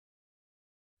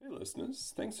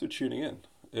Listeners, thanks for tuning in.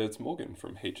 It's Morgan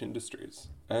from H Industries,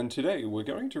 and today we're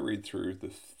going to read through the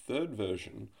third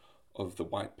version of the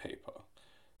white paper.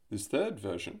 This third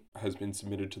version has been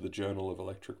submitted to the Journal of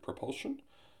Electric Propulsion,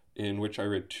 in which I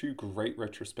read two great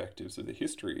retrospectives of the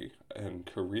history and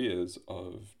careers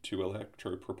of two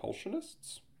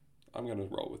electropropulsionists. I'm going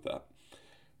to roll with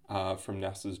that, from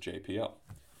NASA's JPL.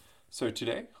 So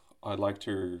today, I'd like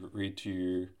to read to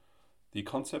you the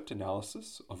concept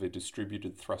analysis of a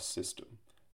distributed thrust system,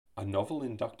 a novel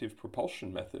inductive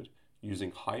propulsion method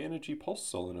using high-energy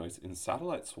pulse solenoids in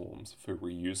satellite swarms for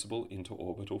reusable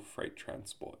interorbital freight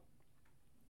transport.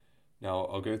 Now,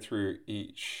 I'll go through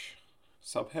each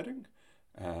subheading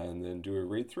and then do a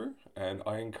read-through, and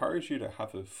I encourage you to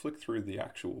have a flick through the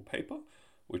actual paper,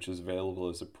 which is available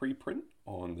as a preprint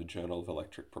on the Journal of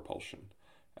Electric Propulsion,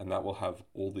 and that will have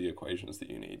all the equations that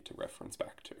you need to reference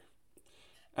back to,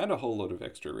 and a whole lot of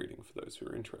extra reading for those who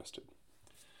are interested.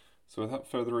 So without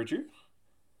further ado,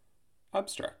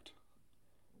 abstract.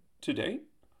 To date,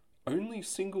 only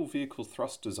single vehicle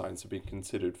thrust designs have been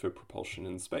considered for propulsion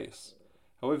in space.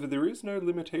 However, there is no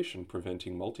limitation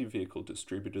preventing multi-vehicle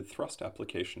distributed thrust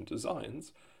application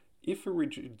designs if a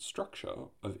rigid structure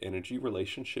of energy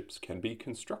relationships can be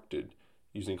constructed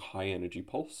using high-energy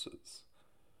pulses.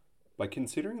 By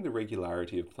considering the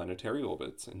regularity of planetary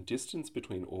orbits and distance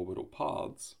between orbital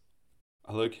paths,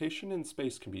 a location in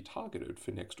space can be targeted for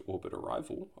next orbit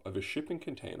arrival of a shipping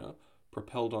container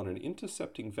propelled on an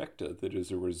intercepting vector that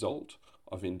is a result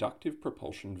of inductive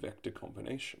propulsion vector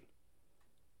combination.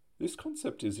 This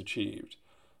concept is achieved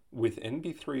with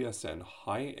NB3SN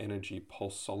high-energy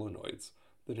pulse solenoids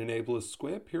that enable a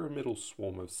square pyramidal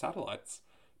swarm of satellites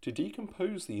to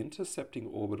decompose the intercepting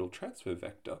orbital transfer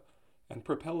vector and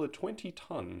propel a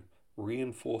 20-ton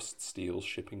reinforced steel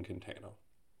shipping container.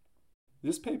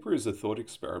 This paper is a thought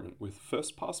experiment with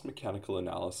first-pass mechanical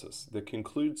analysis that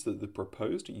concludes that the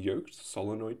proposed yoked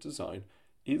solenoid design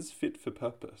is fit for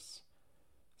purpose.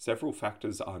 Several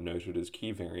factors are noted as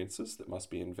key variances that must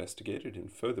be investigated in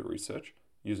further research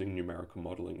using numerical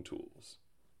modeling tools.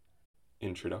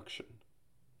 Introduction.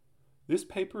 This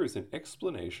paper is an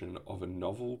explanation of a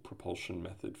novel propulsion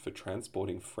method for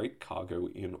transporting freight cargo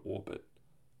in orbit.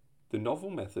 The novel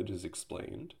method is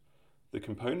explained, the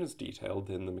components detailed,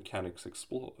 then the mechanics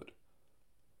explored.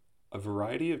 A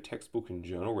variety of textbook and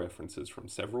journal references from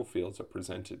several fields are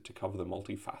presented to cover the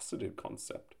multifaceted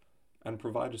concept and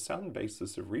provide a sound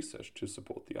basis of research to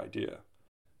support the idea.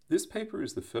 This paper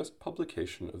is the first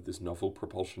publication of this novel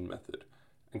propulsion method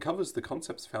and covers the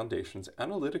concept's foundations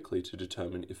analytically to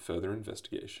determine if further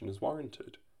investigation is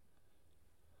warranted.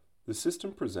 The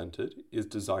system presented is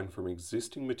designed from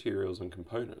existing materials and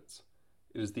components.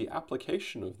 It is the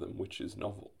application of them which is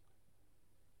novel.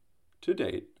 To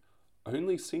date,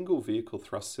 only single vehicle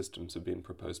thrust systems have been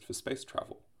proposed for space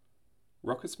travel.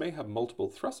 Rockets may have multiple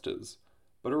thrusters,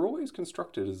 but are always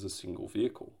constructed as a single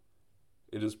vehicle.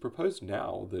 It is proposed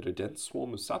now that a dense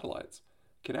swarm of satellites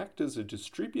can act as a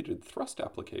distributed thrust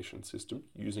application system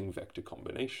using vector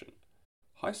combination.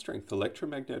 High-strength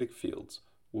electromagnetic fields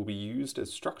will be used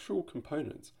as structural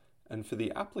components and for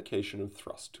the application of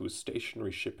thrust to a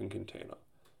stationary shipping container,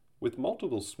 with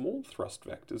multiple small thrust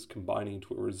vectors combining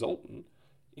to a resultant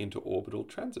interorbital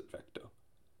transit vector.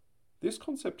 This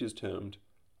concept is termed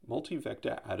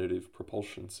Multi-Vector Additive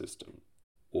Propulsion System,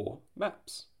 or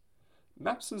MAPS.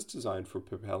 MAPS is designed for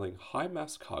propelling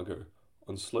high-mass cargo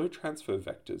on slow transfer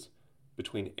vectors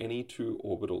between any two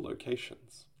orbital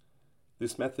locations.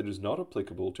 This method is not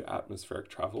applicable to atmospheric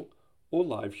travel or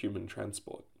live human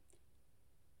transport.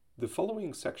 The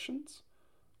following sections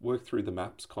work through the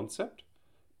MAPS concept,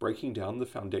 breaking down the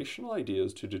foundational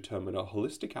ideas to determine a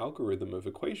holistic algorithm of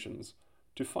equations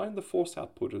to find the force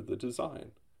output of the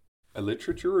design. A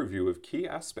literature review of key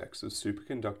aspects of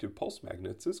superconductive pulse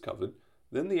magnets is covered.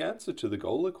 Then the answer to the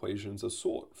goal equations are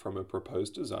sought from a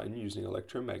proposed design using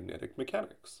electromagnetic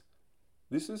mechanics.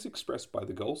 This is expressed by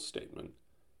the goal statement.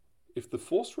 If the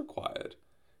force required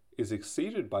is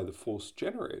exceeded by the force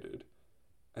generated,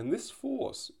 and this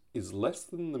force is less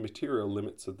than the material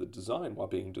limits of the design while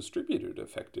being distributed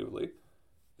effectively,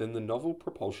 then the novel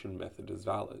propulsion method is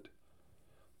valid.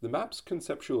 The MAPS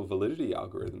conceptual validity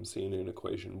algorithm seen in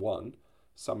equation 1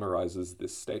 summarizes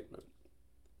this statement.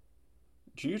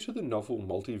 Due to the novel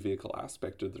multi-vehicle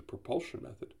aspect of the propulsion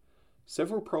method,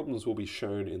 several problems will be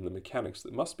shown in the mechanics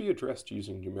that must be addressed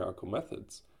using numerical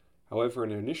methods. However,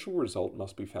 an initial result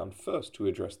must be found first to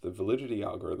address the validity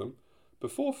algorithm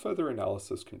before further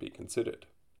analysis can be considered.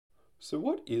 So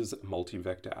what is a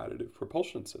multi-vector additive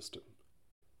propulsion system?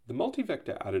 The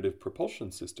multi-vector additive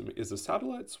propulsion system is a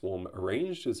satellite swarm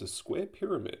arranged as a square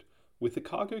pyramid with the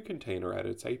cargo container at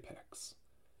its apex.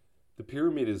 The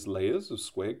pyramid is layers of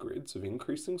square grids of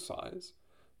increasing size,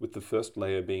 with the first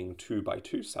layer being 2 by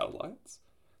 2 satellites,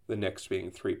 the next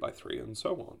being 3 by 3, and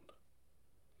so on.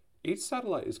 Each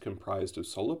satellite is comprised of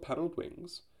solar-paneled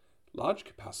wings, large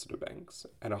capacitor banks,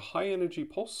 and a high-energy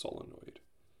pulse solenoid.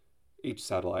 Each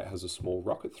satellite has a small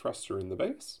rocket thruster in the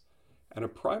base, and a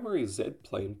primary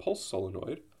Z-plane pulse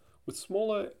solenoid with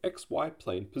smaller XY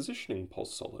plane positioning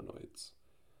pulse solenoids.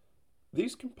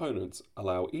 These components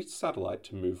allow each satellite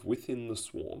to move within the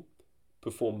swarm,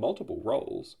 perform multiple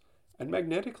roles, and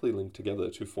magnetically link together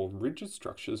to form rigid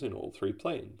structures in all three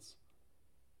planes.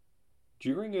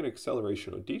 During an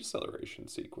acceleration or deceleration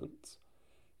sequence,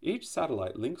 each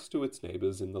satellite links to its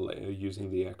neighbors in the layer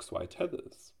using the XY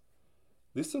tethers.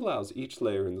 This allows each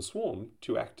layer in the swarm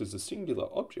to act as a singular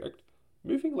object,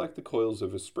 moving like the coils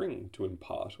of a spring to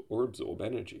impart or absorb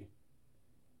energy.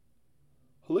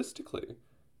 Holistically,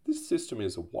 this system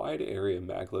is a wide area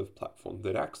maglev platform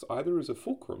that acts either as a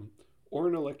fulcrum or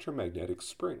an electromagnetic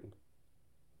spring.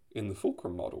 In the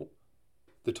fulcrum model,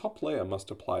 the top layer must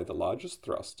apply the largest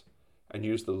thrust and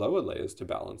use the lower layers to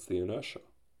balance the inertia.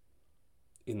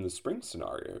 In the spring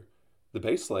scenario, the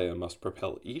base layer must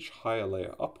propel each higher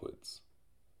layer upwards.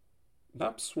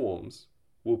 MAP swarms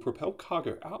will propel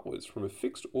cargo outwards from a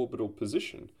fixed orbital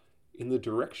position in the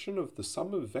direction of the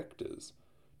sum of vectors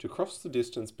to cross the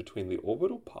distance between the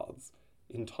orbital paths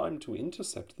in time to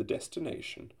intercept the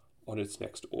destination on its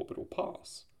next orbital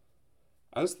pass.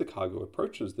 As the cargo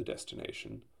approaches the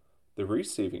destination, the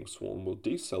receiving swarm will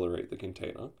decelerate the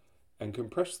container and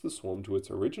compress the swarm to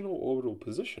its original orbital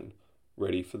position,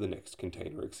 ready for the next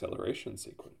container acceleration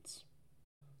sequence.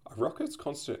 A rocket's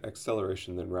constant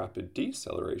acceleration then rapid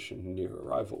deceleration near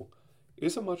arrival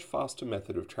is a much faster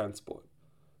method of transport.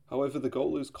 However, the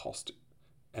goal is cost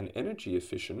and energy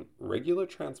efficient regular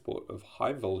transport of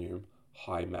high volume,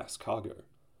 high mass cargo,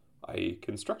 i.e.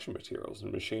 construction materials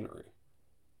and machinery.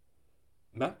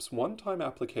 MAP's one-time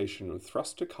application of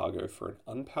thrust to cargo for an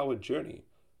unpowered journey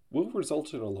will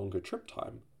result in a longer trip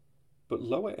time, but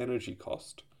lower energy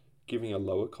cost, giving a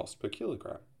lower cost per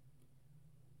kilogram.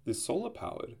 This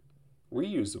solar-powered,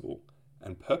 reusable,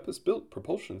 and purpose-built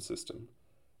propulsion system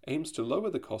aims to lower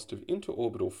the cost of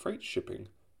interorbital freight shipping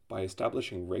by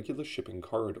establishing regular shipping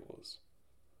corridors.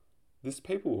 This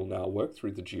paper will now work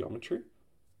through the geometry,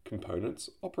 components,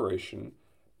 operation,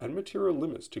 and material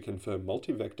limits to confirm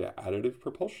multi-vector additive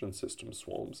propulsion system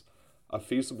swarms are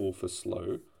feasible for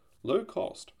slow,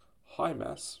 low-cost,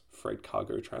 high-mass freight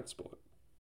cargo transport.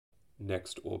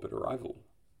 Next orbit arrival.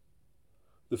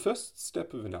 The first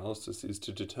step of analysis is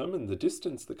to determine the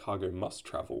distance the cargo must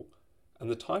travel and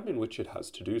the time in which it has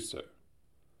to do so.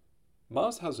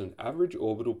 Mars has an average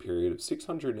orbital period of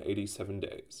 687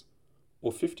 days,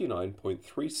 or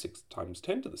 59.36 times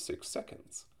 10 to the 6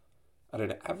 seconds, at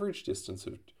an average distance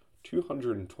of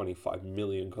 225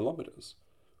 million kilometers,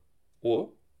 or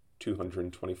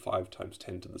 225 times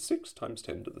 10 to the 6 times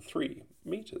 10 to the 3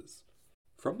 meters.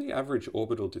 From the average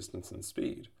orbital distance and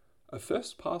speed, a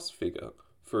first pass figure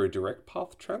for a direct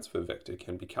path transfer vector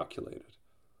can be calculated.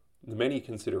 The many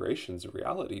considerations of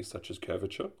reality such as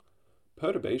curvature,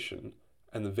 perturbation,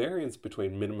 and the variance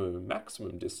between minimum and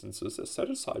maximum distances are set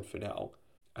aside for now,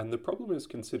 and the problem is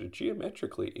considered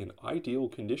geometrically in ideal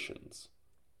conditions.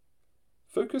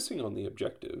 Focusing on the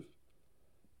objective,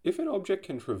 if an object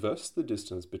can traverse the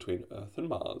distance between Earth and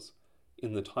Mars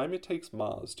in the time it takes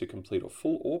Mars to complete a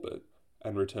full orbit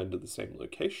and return to the same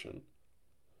location,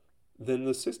 then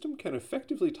the system can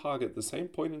effectively target the same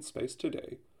point in space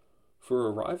today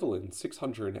for arrival in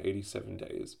 687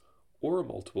 days or a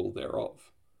multiple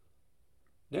thereof.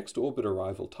 Next orbit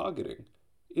arrival targeting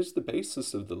is the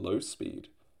basis of the low speed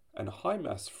and high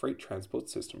mass freight transport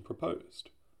system proposed.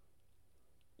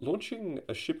 Launching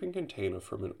a shipping container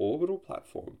from an orbital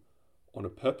platform on a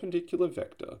perpendicular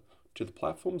vector to the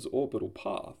platform's orbital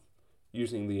path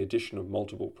using the addition of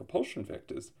multiple propulsion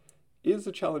vectors is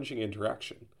a challenging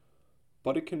interaction,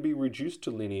 but it can be reduced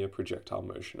to linear projectile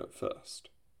motion at first.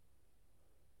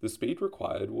 The speed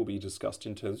required will be discussed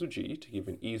in terms of g to give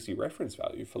an easy reference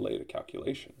value for later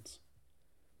calculations.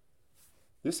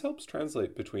 This helps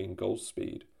translate between goal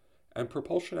speed and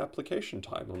propulsion application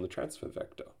time on the transfer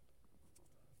vector.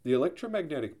 The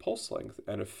electromagnetic pulse length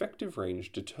and effective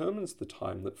range determines the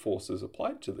time that force is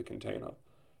applied to the container,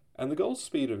 and the goal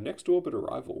speed of next orbit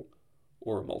arrival,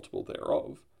 or a multiple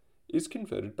thereof, is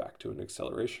converted back to an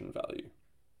acceleration value.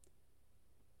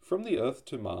 From the Earth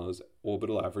to Mars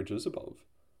orbital averages above,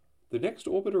 the next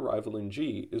orbit arrival in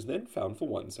g is then found for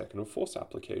 1 second of force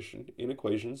application in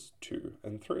equations 2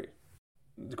 and 3.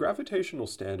 The gravitational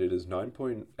standard is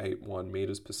 9.81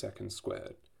 meters per second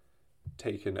squared,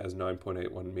 taken as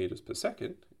 9.81 meters per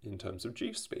second in terms of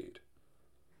g speed.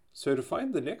 So to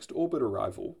find the next orbit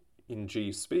arrival in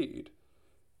g speed,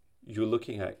 you're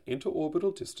looking at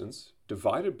interorbital distance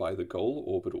divided by the goal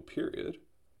orbital period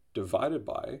divided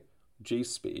by g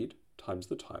speed times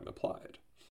the time applied.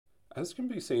 As can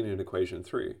be seen in equation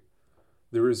 3,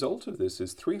 the result of this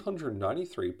is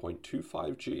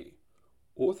 393.25 g,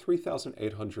 or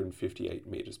 3,858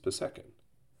 meters per second.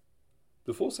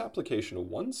 The force application of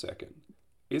 1 second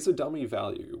is a dummy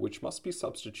value which must be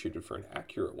substituted for an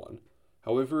accurate one,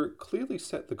 however it clearly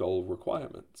set the goal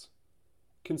requirements.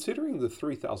 Considering the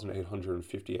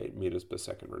 3,858 meters per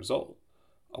second result,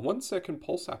 a 1 second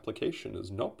pulse application is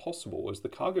not possible as the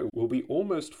cargo will be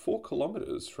almost 4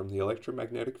 kilometers from the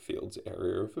electromagnetic field's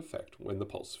area of effect when the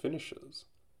pulse finishes.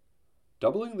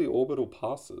 Doubling the orbital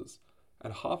passes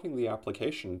and halving the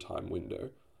application time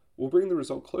window will bring the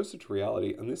result closer to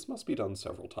reality, and this must be done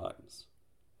several times.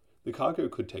 The cargo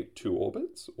could take 2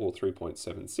 orbits, or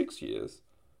 3.76 years,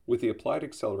 with the applied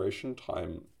acceleration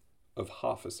time of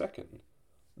half a second,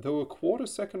 though a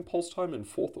quarter-second pulse time and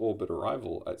 4th orbit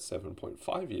arrival at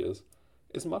 7.5 years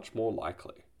is much more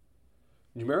likely.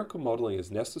 Numerical modelling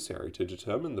is necessary to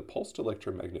determine the pulsed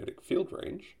electromagnetic field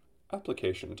range,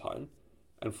 application time,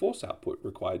 and force output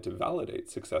required to validate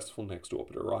successful next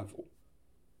orbit arrival.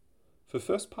 For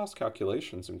first-pass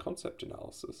calculations and concept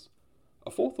analysis,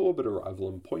 a 4th orbit arrival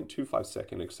and 0.25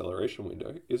 second acceleration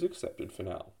window is accepted for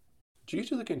now. Due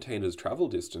to the container's travel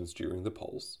distance during the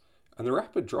pulse, and the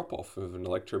rapid drop-off of an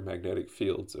electromagnetic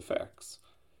field's effects,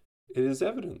 it is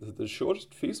evident that the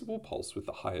shortest feasible pulse with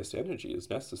the highest energy is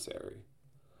necessary.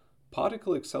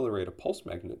 Particle accelerator pulse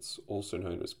magnets, also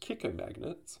known as kicker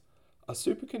magnets, are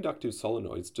superconductive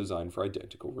solenoids designed for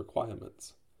identical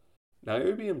requirements.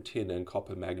 Niobium tin and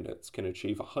copper magnets can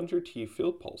achieve 100 T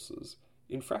field pulses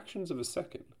in fractions of a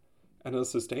second and are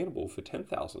sustainable for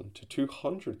 10,000 to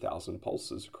 200,000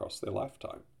 pulses across their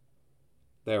lifetime.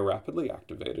 They are rapidly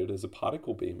activated as a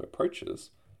particle beam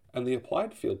approaches and the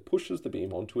applied field pushes the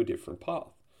beam onto a different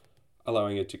path,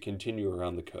 allowing it to continue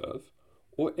around the curve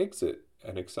or exit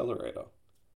an accelerator.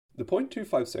 The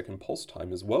 0.25 second pulse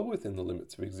time is well within the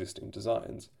limits of existing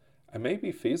designs and may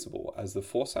be feasible as the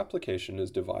force application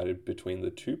is divided between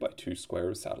the 2x2 square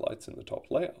of satellites in the top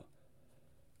layer.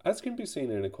 As can be seen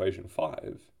in equation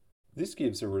 5, this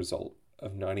gives a result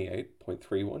of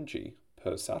 98.31 g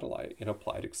per satellite in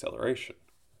applied acceleration.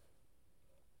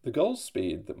 The goal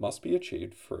speed that must be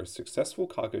achieved for a successful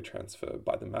cargo transfer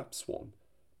by the map swarm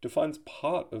defines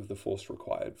part of the force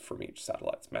required from each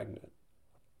satellite's magnet.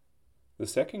 The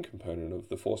second component of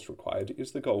the force required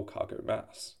is the goal cargo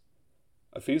mass.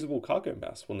 A feasible cargo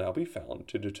mass will now be found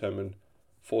to determine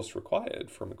force required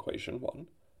from equation 1,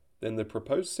 then the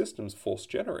proposed system's force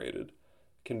generated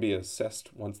can be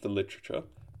assessed once the literature,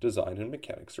 design and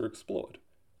mechanics are explored.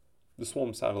 The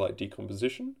swarm satellite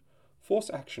decomposition,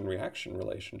 force action-reaction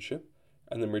relationship,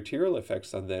 and the material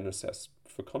effects are then assessed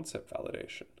for concept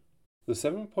validation. The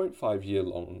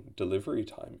 7.5-year-long delivery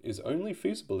time is only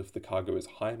feasible if the cargo is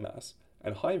high mass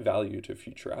and high value to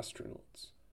future astronauts.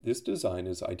 This design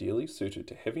is ideally suited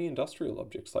to heavy industrial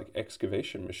objects like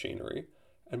excavation machinery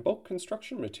and bulk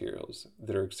construction materials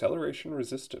that are acceleration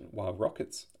resistant, while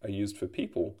rockets are used for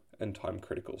people and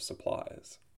time-critical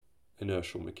supplies.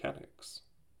 Inertial mechanics.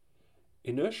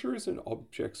 Inertia is an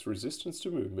object's resistance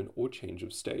to movement or change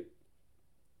of state.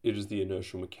 It is the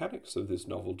inertial mechanics of this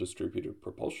novel distributed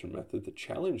propulsion method that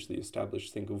challenge the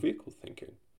established single-vehicle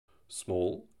thinking.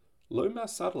 Small,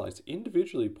 low-mass satellites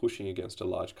individually pushing against a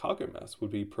large cargo mass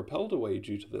would be propelled away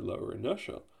due to their lower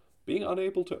inertia, being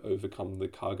unable to overcome the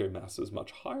cargo mass's much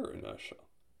higher inertia.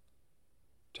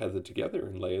 Tethered together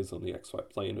in layers on the XY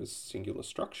plane as singular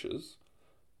structures,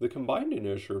 the combined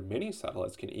inertia of many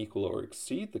satellites can equal or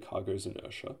exceed the cargo's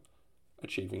inertia,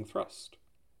 achieving thrust.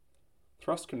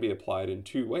 Thrust can be applied in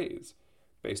 2 ways,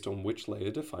 based on which layer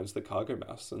defines the cargo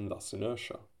mass and thus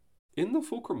inertia. In the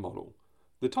fulcrum model,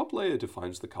 the top layer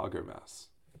defines the cargo mass.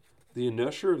 The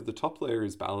inertia of the top layer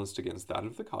is balanced against that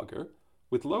of the cargo,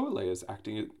 with lower layers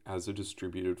acting as a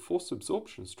distributed force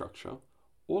absorption structure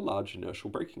or large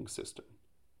inertial braking system.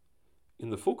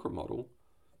 In the fulcrum model,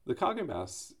 the cargo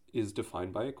mass is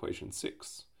defined by equation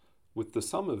 6, with the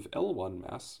sum of L1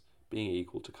 mass being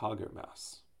equal to cargo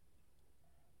mass.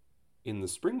 In the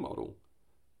spring model,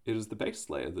 it is the base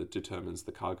layer that determines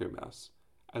the cargo mass,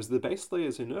 as the base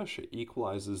layer's inertia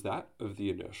equalizes that of the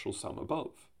inertial sum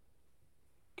above.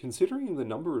 Considering the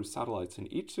number of satellites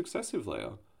in each successive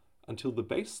layer, until the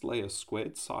base layer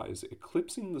squared size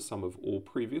eclipsing the sum of all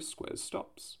previous squares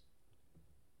stops.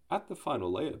 At the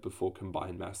final layer before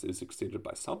combined mass is exceeded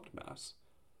by summed mass,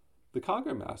 the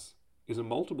cargo mass is a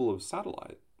multiple of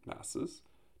satellite masses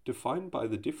defined by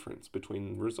the difference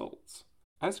between results.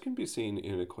 As can be seen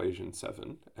in equation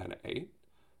 7 and 8,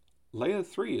 layer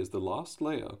 3 is the last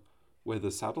layer where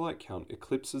the satellite count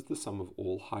eclipses the sum of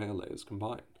all higher layers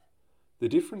combined. The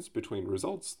difference between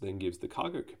results then gives the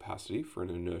cargo capacity for an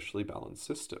inertially balanced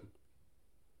system.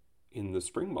 In the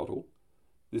spring model,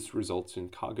 this results in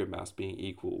cargo mass being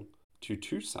equal to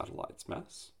 2 satellites'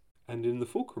 mass, and in the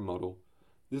fulcrum model,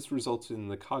 this results in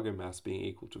the cargo mass being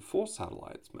equal to 4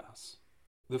 satellites' mass.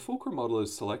 The fulcrum model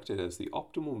is selected as the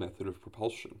optimal method of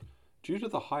propulsion due to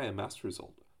the higher mass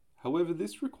result. However,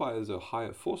 this requires a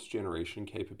higher force generation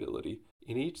capability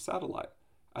in each satellite,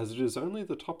 as it is only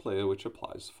the top layer which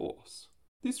applies force.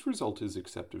 This result is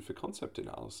accepted for concept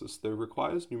analysis, though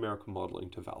requires numerical modeling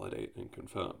to validate and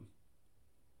confirm.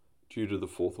 Due to the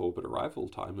fourth orbit arrival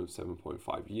time of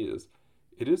 7.5 years,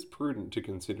 it is prudent to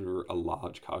consider a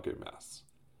large cargo mass.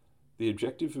 The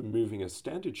objective of moving a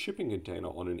standard shipping container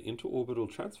on an interorbital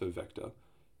transfer vector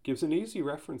gives an easy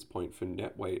reference point for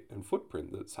net weight and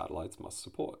footprint that satellites must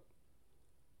support.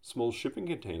 Small shipping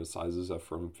container sizes are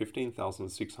from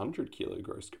 15,600 kilo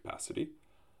gross capacity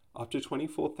up to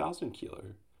 24,000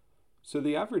 kilo, so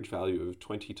the average value of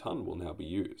 20 ton will now be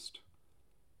used.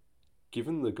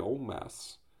 Given the goal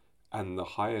mass and the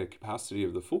higher capacity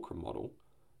of the fulcrum model,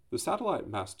 the satellite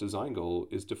mass design goal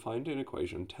is defined in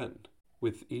equation 10,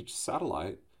 with each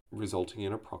satellite resulting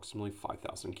in approximately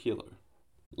 5,000 kilo.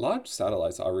 Large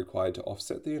satellites are required to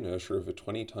offset the inertia of a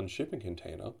 20-ton shipping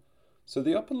container, so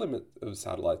the upper limit of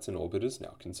satellites in orbit is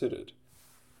now considered.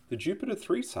 The Jupiter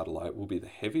 3 satellite will be the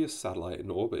heaviest satellite in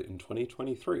orbit in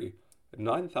 2023 at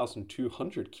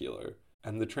 9,200 kilo,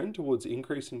 and the trend towards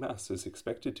increasing mass is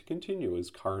expected to continue as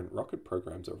current rocket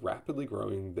programs are rapidly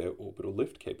growing their orbital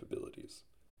lift capabilities.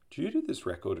 Due to this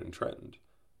record and trend,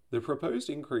 the proposed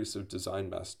increase of design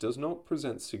mass does not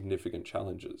present significant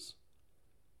challenges.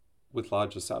 With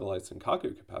larger satellites and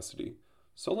cargo capacity,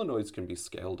 solenoids can be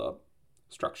scaled up,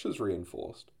 structures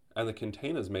reinforced, and the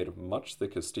containers made of much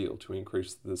thicker steel to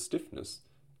increase the stiffness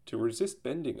to resist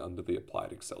bending under the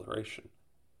applied acceleration.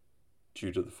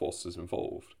 Due to the forces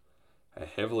involved, a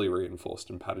heavily reinforced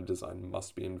and padded design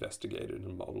must be investigated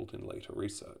and modelled in later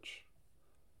research.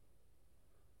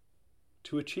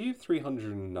 To achieve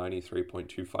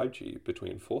 393.25 G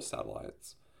between 4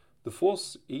 satellites, the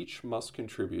force each must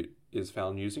contribute is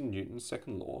found using Newton's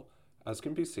second law, as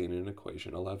can be seen in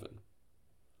equation 11.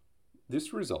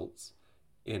 This results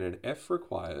in an F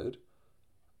required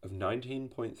of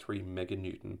 19.3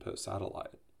 meganewton per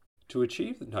satellite. To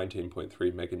achieve the 19.3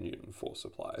 meganewton force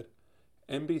applied,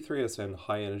 MB3SN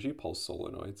high-energy pulse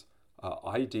solenoids are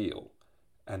ideal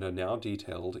and are now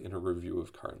detailed in a review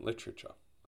of current literature.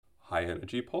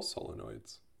 High-energy pulse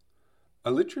solenoids.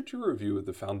 A literature review of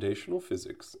the foundational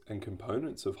physics and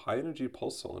components of high-energy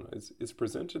pulse solenoids is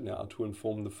presented now to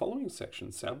inform the following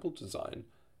section's sample design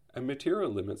and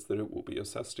material limits that it will be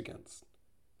assessed against.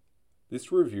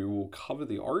 This review will cover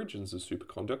the origins of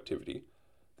superconductivity,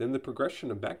 then the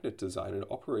progression of magnet design and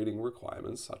operating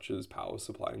requirements such as power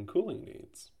supply and cooling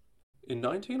needs. In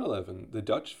 1911, the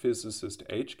Dutch physicist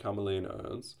H. Kameleon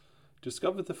Ernst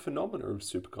discovered the phenomena of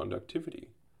superconductivity,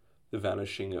 the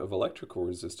vanishing of electrical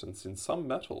resistance in some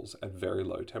metals at very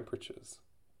low temperatures.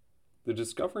 The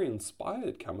discovery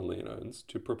inspired Kameleon Ernst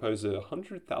to propose a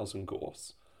 100,000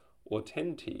 Gauss, or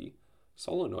 10T,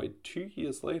 solenoid 2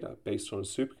 years later based on a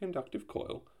superconductive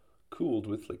coil cooled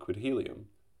with liquid helium.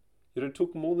 Yet it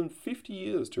took more than 50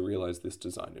 years to realize this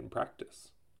design in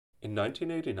practice. In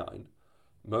 1989,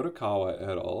 Motokawa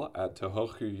et al. At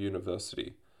Tohoku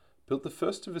University built the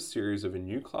first of a series of a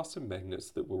new class of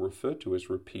magnets that were referred to as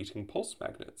repeating pulse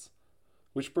magnets,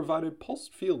 which provided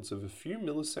pulsed fields of a few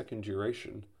millisecond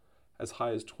duration as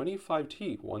high as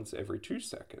 25T once every 2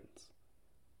 seconds.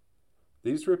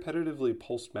 These repetitively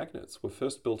pulsed magnets were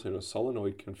first built in a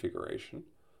solenoid configuration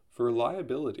for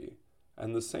reliability,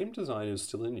 and the same design is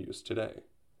still in use today.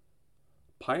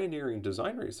 Pioneering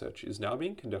design research is now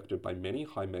being conducted by many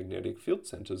high magnetic field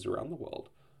centers around the world,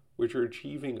 which are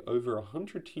achieving over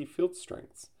 100 T field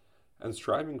strengths and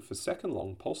striving for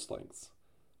second-long pulse lengths,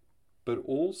 but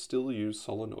all still use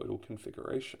solenoidal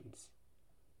configurations.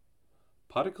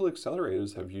 Particle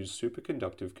accelerators have used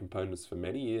superconductive components for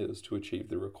many years to achieve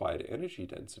the required energy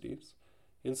densities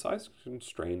in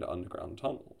size-constrained underground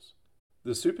tunnels.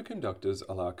 The superconductors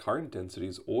allow current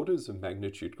densities orders of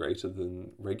magnitude greater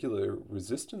than regular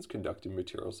resistance-conducting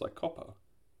materials like copper.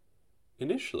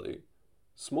 Initially,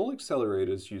 small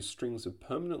accelerators use strings of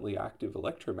permanently active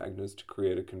electromagnets to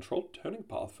create a controlled turning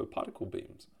path for particle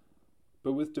beams,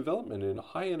 but with development in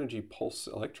high-energy pulse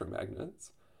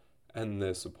electromagnets and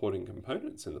their supporting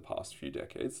components in the past few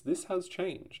decades, this has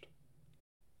changed.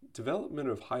 Development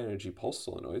of high-energy pulse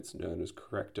solenoids, known as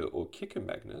corrector or kicker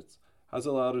magnets, has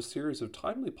allowed a series of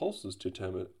timely pulses to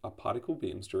determine a particle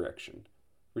beam's direction,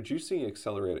 reducing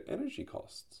accelerator energy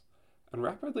costs, and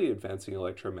rapidly advancing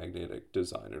electromagnetic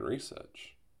design and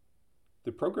research.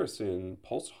 The progress in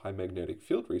pulsed high magnetic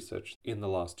field research in the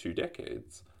last 2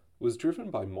 decades was driven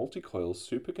by multi-coil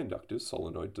superconductive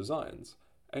solenoid designs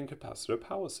and capacitor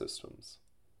power systems.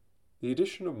 The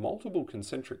addition of multiple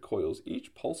concentric coils,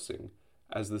 each pulsing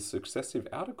as the successive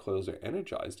outer coils are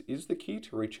energized, is the key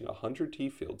to reaching 100 T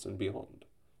fields and beyond.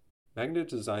 Magnet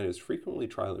designers frequently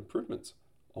trial improvements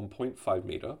on 0.5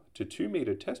 meter to 2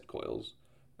 meter test coils,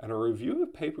 and a review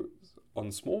of papers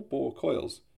on small bore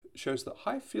coils shows that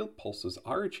high field pulses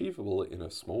are achievable in a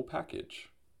small package.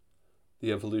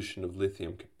 The evolution of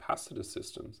lithium capacitor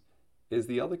systems is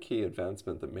the other key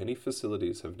advancement that many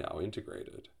facilities have now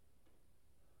integrated.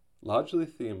 Large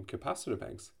lithium capacitor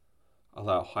banks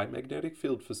allow high magnetic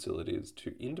field facilities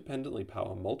to independently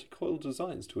power multi-coil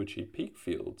designs to achieve peak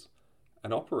fields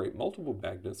and operate multiple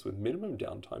magnets with minimum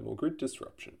downtime or grid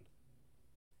disruption.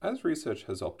 As research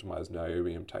has optimized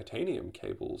niobium titanium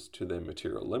cables to their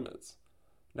material limits,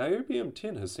 niobium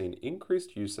tin has seen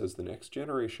increased use as the next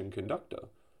generation conductor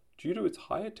due to its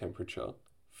higher temperature,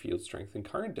 field strength, and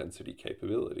current density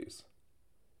capabilities.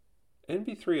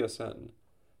 Nb3SN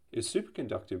is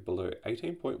superconductive below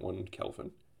 18.1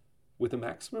 Kelvin with a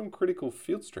maximum critical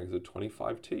field strength of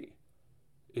 25 T.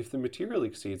 If the material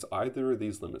exceeds either of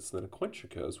these limits, then a quench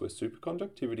occurs where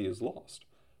superconductivity is lost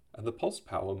and the pulse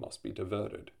power must be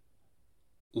diverted.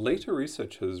 Later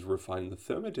research has refined the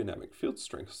thermodynamic field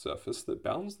strength surface that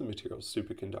bounds the material's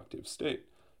superconductive state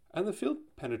and the field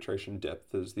penetration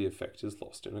depth as the effect is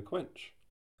lost in a quench.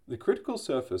 The critical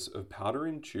surface of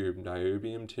powder-in-tube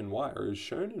niobium tin wire is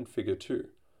shown in Figure 2,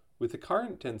 with a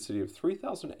current density of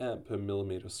 3000 amp per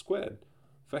millimeter squared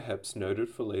for HEPs noted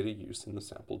for later use in the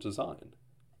sample design.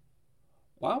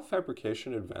 While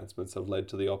fabrication advancements have led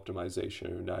to the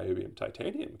optimization of niobium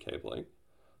titanium cabling,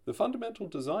 the fundamental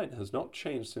design has not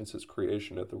changed since its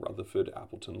creation at the Rutherford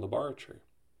Appleton Laboratory.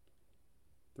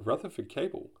 The Rutherford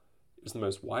cable is the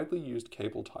most widely used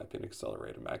cable type in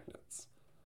accelerator magnets.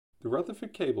 The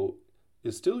Rutherford cable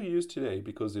is still used today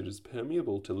because it is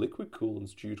permeable to liquid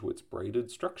coolants due to its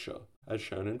braided structure, as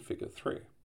shown in Figure 3.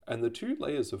 And the 2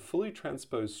 layers of fully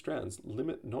transposed strands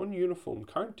limit non-uniform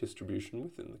current distribution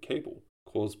within the cable,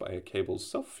 caused by a cable's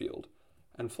self-field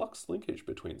and flux linkage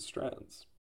between strands.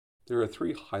 There are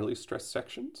 3 highly stressed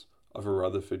sections of a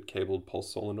Rutherford cabled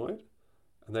pulse solenoid,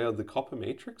 and they are the copper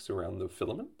matrix around the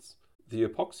filaments, the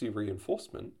epoxy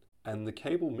reinforcement, and the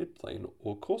cable midplane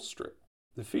or course strip.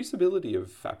 The feasibility of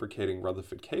fabricating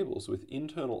Rutherford cables with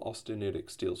internal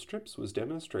austenitic steel strips was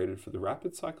demonstrated for the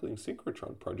rapid cycling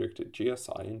synchrotron project at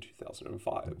GSI in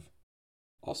 2005.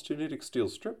 Austenitic steel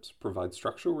strips provide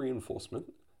structural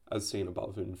reinforcement, as seen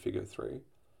above in Figure 3,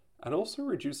 and also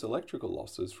reduce electrical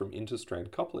losses from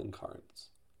interstrand coupling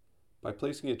currents. By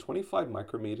placing a 25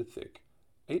 micrometer thick,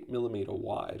 8 mm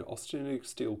wide austenitic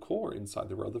steel core inside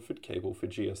the Rutherford cable for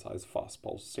GSI's fast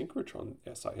pulse synchrotron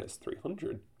SIS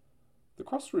 300, the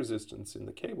cross resistance in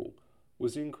the cable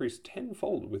was increased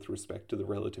tenfold with respect to the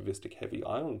relativistic heavy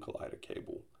ion collider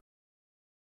cable.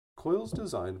 Coils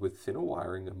designed with thinner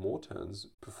wiring and more turns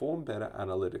perform better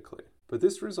analytically, but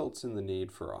this results in the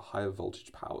need for a higher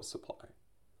voltage power supply.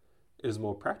 It is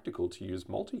more practical to use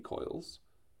multi-coils,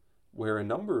 where a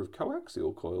number of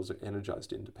coaxial coils are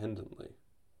energized independently.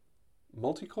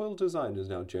 Multi-coil design is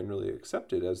now generally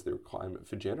accepted as the requirement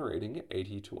for generating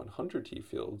 80 to 100 T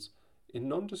fields in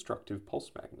non-destructive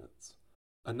pulse magnets.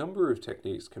 A number of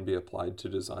techniques can be applied to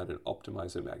design and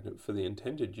optimize a magnet for the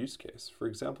intended use case. For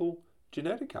example,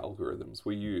 genetic algorithms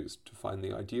were used to find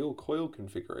the ideal coil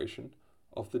configuration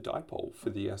of the dipole for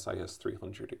the SIS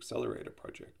 300 accelerator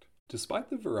project. Despite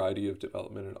the variety of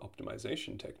development and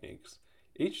optimization techniques,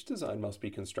 each design must be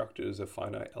constructed as a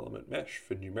finite element mesh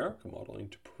for numerical modeling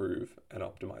to prove and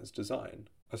optimize design.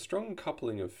 A strong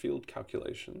coupling of field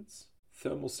calculations,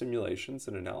 thermal simulations,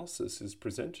 and analysis is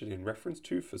presented in reference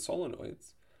 2 for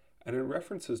solenoids, and in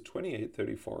references 28,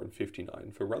 34, and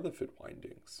 59 for Rutherford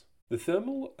windings. The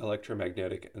thermal,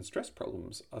 electromagnetic, and stress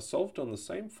problems are solved on the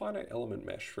same finite element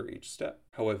mesh for each step.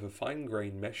 However,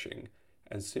 fine-grained meshing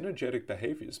and synergetic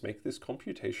behaviors make this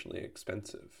computationally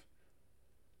expensive.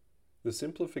 The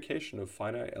simplification of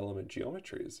finite element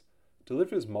geometries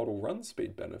delivers model run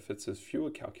speed benefits as fewer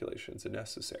calculations are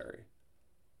necessary.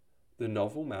 The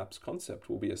novel maps concept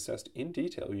will be assessed in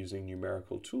detail using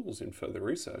numerical tools in further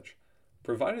research,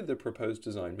 provided the proposed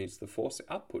design meets the force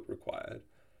output required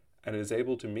and is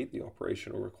able to meet the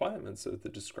operational requirements of the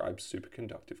described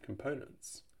superconductive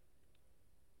components.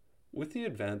 With the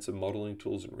advance of modeling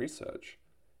tools and research,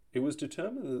 it was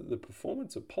determined that the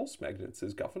performance of pulse magnets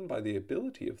is governed by the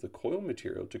ability of the coil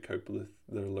material to cope with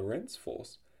the Lorentz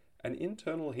force and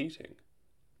internal heating.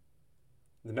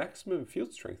 The maximum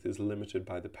field strength is limited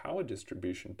by the power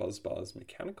distribution busbar's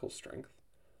mechanical strength,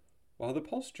 while the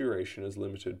pulse duration is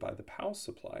limited by the power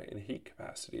supply and heat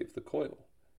capacity of the coil.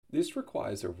 This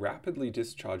requires a rapidly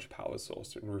discharged power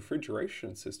source and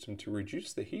refrigeration system to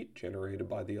reduce the heat generated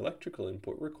by the electrical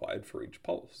input required for each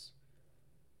pulse.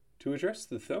 To address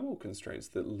the thermal constraints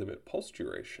that limit pulse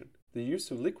duration, the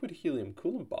use of liquid helium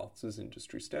coolant baths is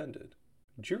industry standard.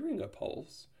 During a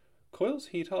pulse, coils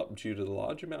heat up due to the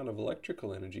large amount of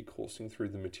electrical energy coursing through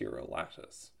the material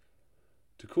lattice.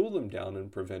 To cool them down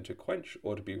and prevent a quench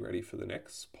or to be ready for the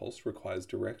next pulse requires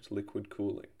direct liquid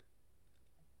cooling.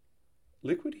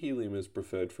 Liquid helium is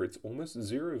preferred for its almost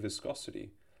zero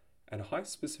viscosity and high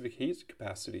specific heat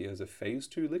capacity as a phase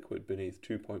 2 liquid beneath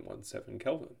 2.17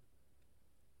 Kelvin.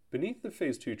 Beneath the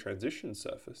phase 2 transition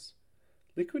surface,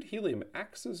 liquid helium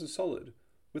acts as a solid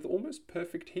with almost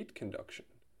perfect heat conduction.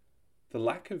 The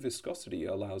lack of viscosity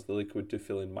allows the liquid to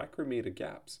fill in micrometer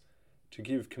gaps to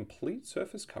give complete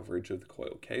surface coverage of the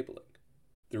coil cabling.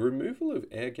 The removal of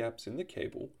air gaps in the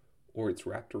cable or its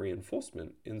wrapped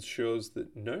reinforcement ensures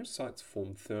that no sites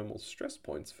form thermal stress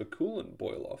points for coolant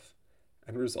boil-off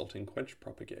and resulting quench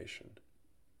propagation.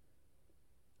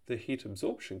 The heat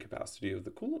absorption capacity of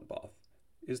the coolant bath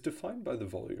is defined by the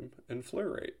volume and flow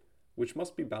rate, which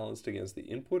must be balanced against the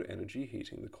input energy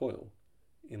heating the coil,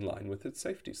 in line with its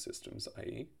safety systems,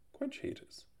 i.e. quench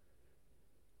heaters.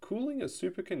 Cooling a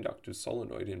superconductive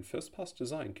solenoid in first-pass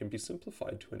design can be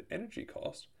simplified to an energy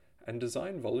cost and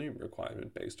design volume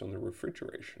requirement based on the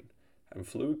refrigeration and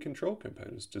fluid control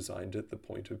components designed at the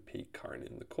point of peak current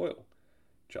in the coil,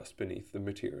 just beneath the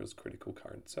material's critical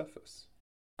current surface.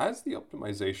 As the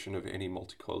optimization of any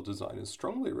multi-coil design is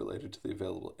strongly related to the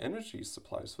available energy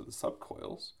supplies for the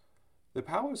subcoils, the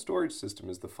power storage system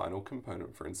is the final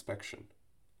component for inspection.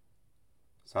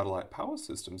 Satellite power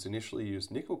systems initially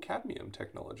used nickel-cadmium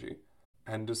technology,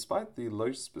 and despite the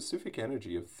low specific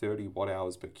energy of 30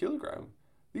 watt-hours per kilogram,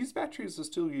 these batteries are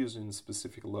still used in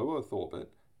specific low Earth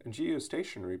orbit and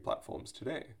geostationary platforms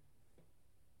today.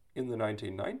 In the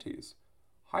 1990s,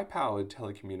 high-powered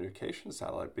telecommunication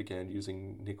satellite began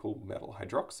using nickel metal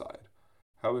hydroxide.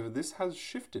 However, this has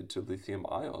shifted to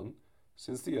lithium-ion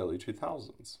since the early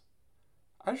 2000s.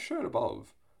 As shown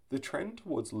above, the trend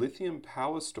towards lithium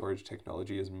power storage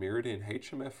technology is mirrored in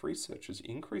HMF researchers'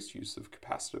 increased use of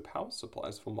capacitor power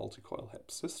supplies for multi-coil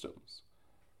HEP systems.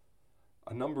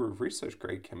 A number of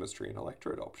research-grade chemistry and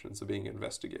electrode options are being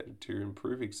investigated to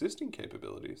improve existing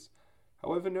capabilities.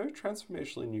 However, no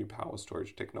transformationally new power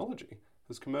storage technology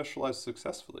has commercialized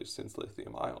successfully since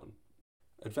lithium-ion.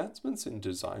 Advancements in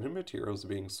design and materials are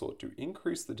being sought to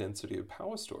increase the density of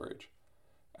power storage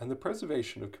and the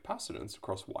preservation of capacitance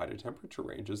across wider temperature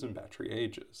ranges and battery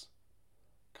ages.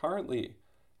 Currently,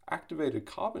 activated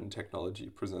carbon technology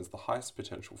presents the highest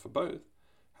potential for both,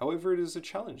 however it is a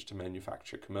challenge to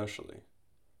manufacture commercially.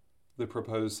 The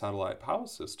proposed satellite power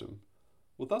system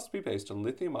will thus be based on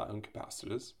lithium-ion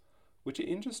capacitors, which are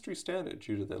industry standard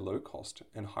due to their low cost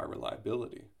and high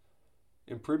reliability.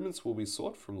 Improvements will be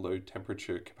sought from low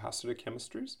temperature capacitor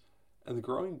chemistries and the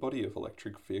growing body of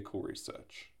electric vehicle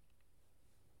research.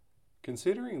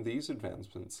 Considering these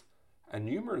advancements and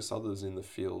numerous others in the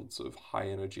fields of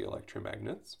high-energy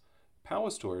electromagnets,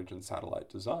 power storage and satellite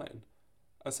design,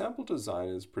 a sample design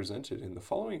is presented in the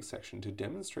following section to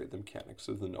demonstrate the mechanics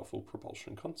of the novel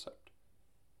propulsion concept.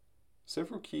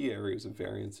 Several key areas of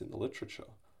variance in the literature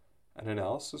and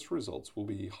analysis results will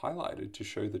be highlighted to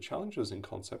show the challenges in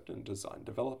concept and design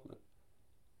development.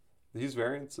 These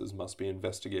variances must be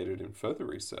investigated in further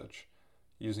research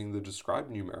using the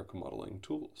described numerical modeling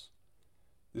tools.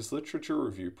 This literature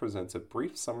review presents a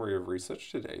brief summary of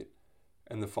research to date,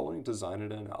 and the following design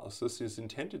and analysis is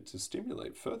intended to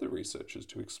stimulate further researchers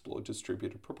to explore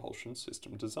distributed propulsion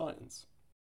system designs.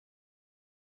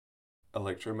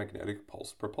 Electromagnetic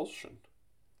pulse propulsion.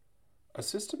 A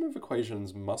system of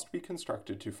equations must be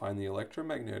constructed to find the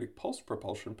electromagnetic pulse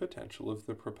propulsion potential of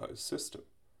the proposed system,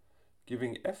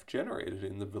 giving F generated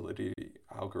in the validity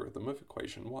algorithm of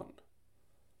equation 1.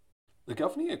 The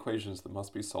governing equations that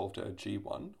must be solved are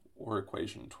G1, or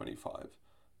equation 25,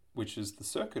 which is the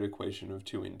circuit equation of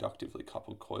two inductively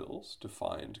coupled coils to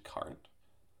find current,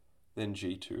 then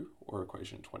G2, or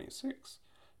equation 26,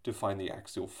 to find the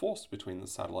axial force between the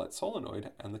satellite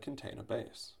solenoid and the container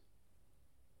base.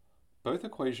 Both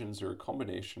equations are a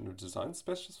combination of design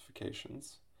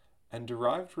specifications and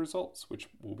derived results which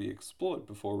will be explored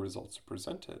before results are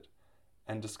presented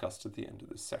and discussed at the end of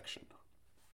this section.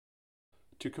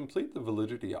 To complete the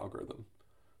validity algorithm,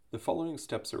 the following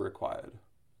steps are required.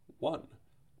 1.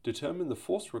 Determine the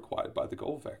force required by the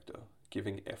goal vector,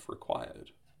 giving F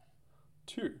required.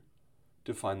 2.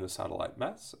 Define the satellite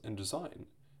mass and design,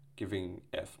 giving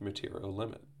F material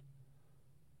limit.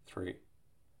 3.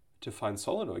 Define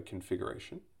solenoid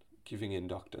configuration, giving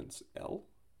inductance L.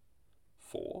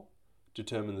 4.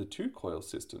 Determine the two coil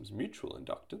system's mutual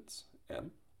inductance,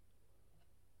 M.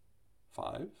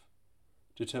 5.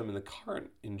 Determine the current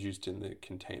induced in the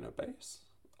container base,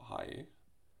 I.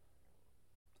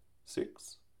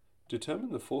 6.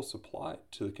 Determine the force applied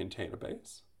to the container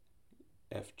base,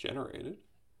 F generated.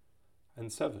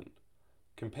 And 7.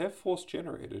 Compare force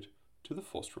generated to the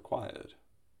force required.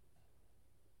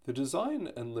 The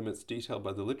design and limits detailed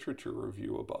by the literature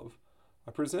review above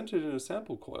are presented in a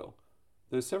sample coil,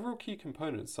 though several key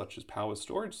components such as power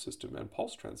storage system and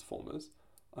pulse transformers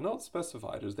are not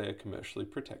specified as they are commercially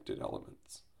protected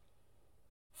elements.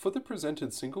 For the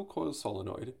presented single coil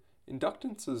solenoid,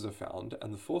 inductances are found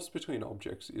and the force between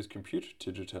objects is computed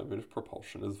to determine if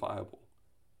propulsion is viable.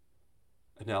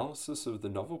 Analysis of the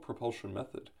novel propulsion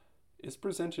method is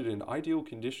presented in ideal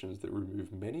conditions that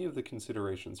remove many of the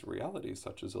considerations of reality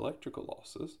such as electrical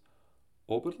losses,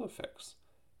 orbital effects,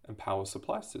 and power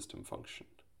supply system function.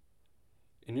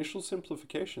 Initial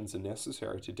simplifications are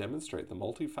necessary to demonstrate the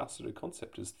multifaceted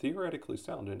concept is theoretically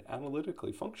sound and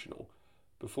analytically functional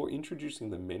before introducing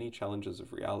the many challenges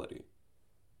of reality.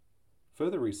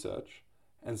 Further research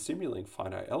and simulating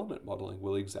finite element modeling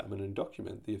will examine and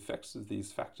document the effects of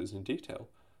these factors in detail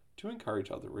to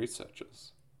encourage other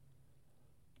researchers.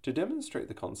 To demonstrate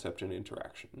the concept and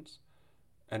interactions,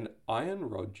 an iron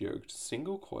rod yoked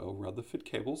single coil Rutherford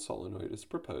cable solenoid is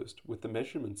proposed with the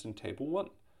measurements in Table 1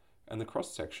 and the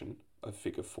cross-section of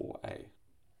Figure 4a.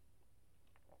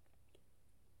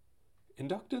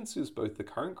 Inductance is both the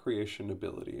current creation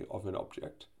ability of an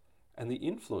object and the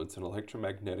influence an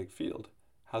electromagnetic field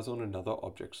has on another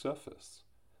object surface.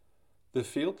 The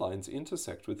field lines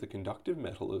intersect with the conductive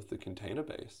metal of the container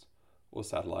base, or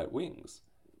satellite wings,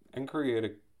 and create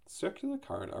a circular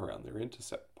current around their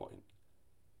intercept point.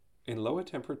 In lower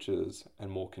temperatures and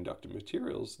more conductive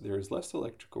materials, there is less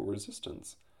electrical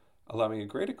resistance, allowing a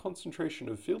greater concentration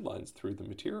of field lines through the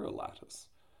material lattice,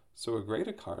 so a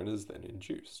greater current is then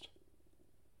induced.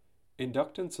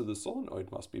 Inductance of the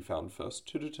solenoid must be found first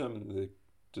to determine the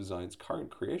design's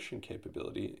current creation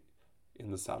capability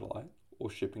in the satellite or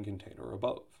shipping container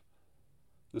above.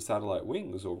 The satellite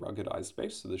wings or ruggedized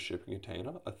base of the shipping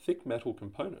container are thick metal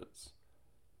components.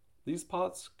 These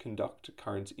parts conduct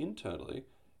currents internally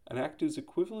and act as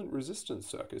equivalent resistance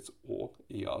circuits or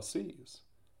ERCs.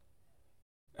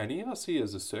 An ERC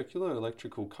is a circular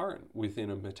electrical current within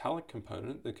a metallic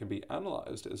component that can be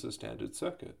analyzed as a standard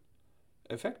circuit.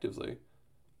 Effectively,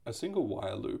 a single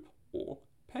wire loop or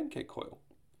pancake coil.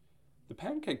 The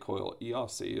pancake coil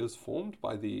ERC is formed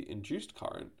by the induced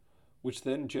current, which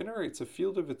then generates a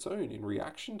field of its own in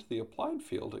reaction to the applied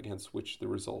field against which the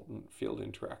resultant field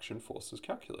interaction force is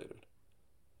calculated.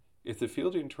 If the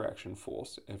field interaction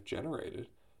force, F generated,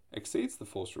 exceeds the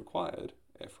force required,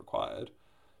 F required,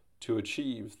 to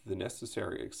achieve the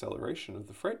necessary acceleration of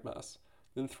the freight mass,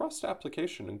 then thrust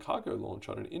application and cargo launch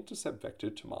on an intercept vector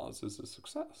to Mars is a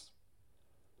success.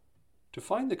 To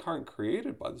find the current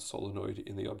created by the solenoid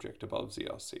in the object above's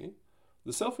ERC,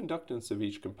 the self-inductance of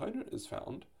each component is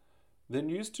found, then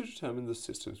used to determine the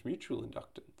system's mutual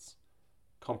inductance.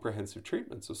 Comprehensive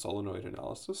treatments of solenoid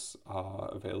analysis are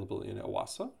available in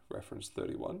OWASA, reference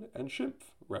 31, and SCHMPF,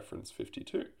 reference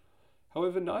 52.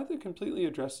 However, neither completely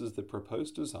addresses the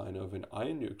proposed design of an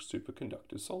iron-yoked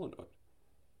superconductive solenoid.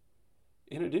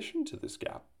 In addition to this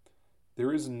gap,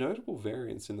 there is notable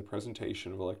variance in the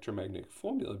presentation of electromagnetic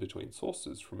formula between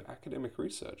sources from academic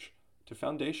research to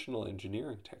foundational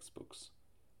engineering textbooks.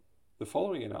 The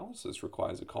following analysis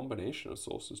requires a combination of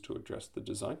sources to address the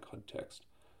design context,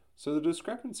 so the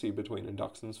discrepancy between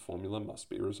inductance formula must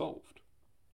be resolved.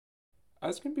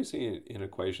 As can be seen in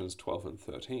equations 12 and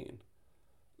 13,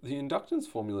 the inductance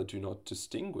formula do not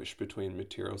distinguish between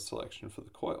material selection for the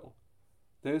coil.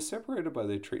 They are separated by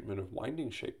their treatment of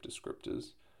winding shape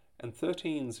descriptors and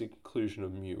 13's inclusion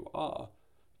of mu r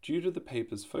due to the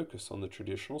paper's focus on the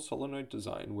traditional solenoid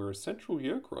design where a central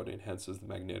yoke rod enhances the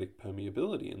magnetic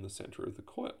permeability in the center of the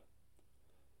coil.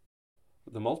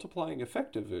 The multiplying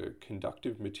effect of a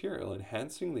conductive material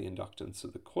enhancing the inductance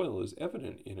of the coil is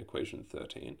evident in equation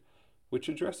 13, which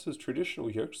addresses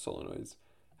traditional yoked solenoids,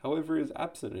 however is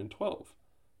absent in 12,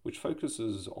 which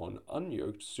focuses on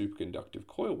unyoked superconductive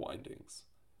coil windings.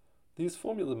 These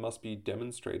formulae must be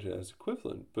demonstrated as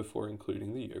equivalent before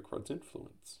including the yoke rod's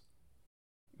influence.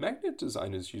 Magnet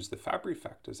designers use the Fabry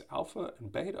factors alpha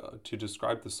and beta to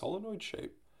describe the solenoid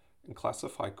shape and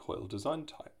classify coil design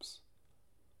types.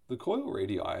 The coil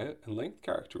radii and length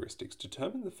characteristics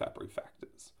determine the Fabry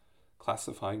factors,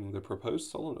 classifying the proposed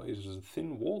solenoid as a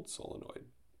thin-walled solenoid.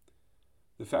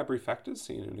 The Fabry factors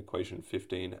seen in equation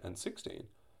 15 and 16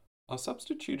 are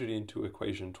substituted into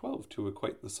equation 12 to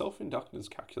equate the self-inductance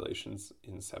calculations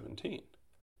in 17.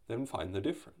 Then find the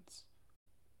difference.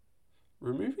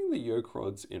 Removing the yoke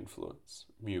rod's influence,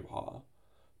 μr,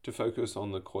 to focus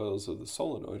on the coils of the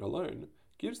solenoid alone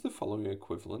gives the following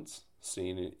equivalence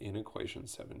seen in equation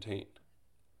 17.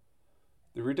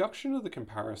 The reduction of the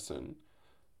comparison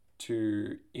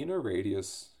to inner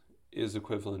radius is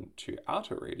equivalent to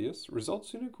outer radius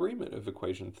results in agreement of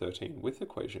equation 13 with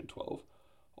equation 12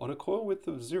 on a coil width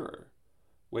of 0,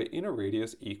 where inner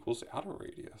radius equals outer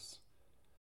radius.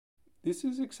 This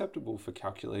is acceptable for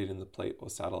calculating the plate or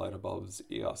satellite above's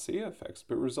ERC effects,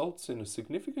 but results in a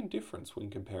significant difference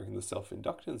when comparing the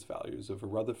self-inductance values of a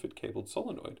Rutherford cabled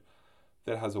solenoid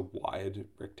that has a wide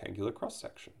rectangular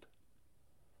cross-section.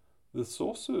 The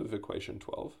source of equation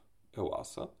 12,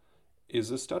 Iwasa, is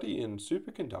a study in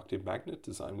superconductive magnet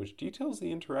design which details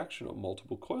the interaction of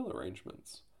multiple coil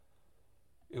arrangements.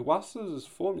 Iwasa's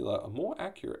formula are more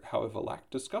accurate, however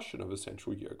lack discussion of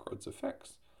essential yoke rod's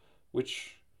effects,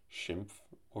 which Schimpf,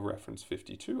 or reference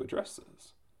 52,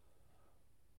 addresses.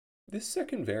 This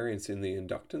second variance in the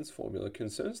inductance formula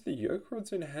concerns the yoke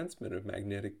rod's enhancement of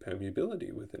magnetic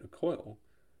permeability within a coil.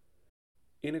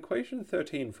 In equation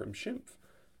 13 from Schimpf,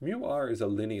 μr is a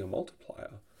linear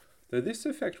multiplier, though this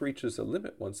effect reaches a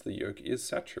limit once the yoke is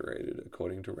saturated,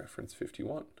 according to reference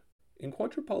 51. In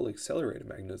quadrupole accelerator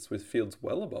magnets with fields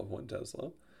well above 1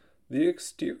 Tesla, the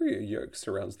exterior yoke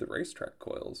surrounds the racetrack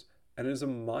coils, and is a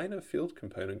minor field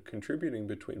component contributing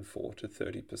between 4 to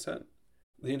 30%.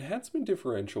 The enhancement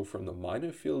differential from the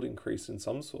minor field increase in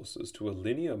some sources to a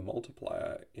linear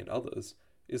multiplier in others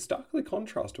is starkly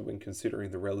contrasted when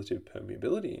considering the relative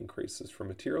permeability increases from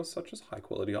materials such as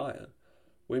high-quality iron,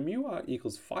 where μr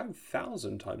equals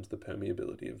 5,000 times the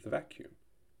permeability of the vacuum.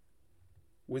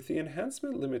 With the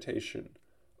enhancement limitation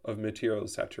of material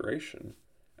saturation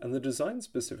and the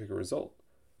design-specific result,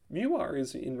 μr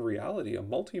is in reality a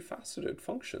multifaceted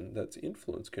function that's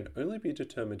influence can only be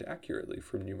determined accurately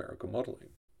from numerical modeling.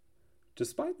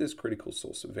 Despite this critical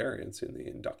source of variance in the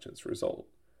inductance result,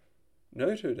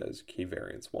 noted as key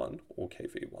variance 1 or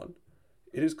KV1,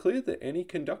 it is clear that any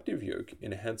conductive yoke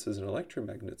enhances an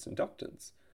electromagnet's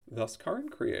inductance, thus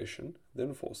current creation,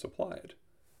 then force applied.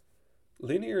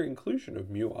 Linear inclusion of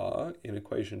μr in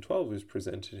equation 12 is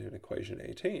presented in equation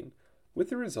 18, with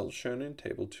the results shown in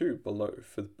Table 2 below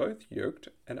for both yoked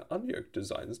and unyoked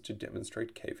designs to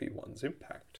demonstrate KV1's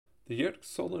impact. The yoked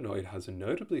solenoid has a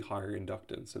notably higher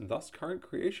inductance and thus current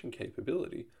creation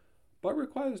capability, but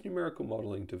requires numerical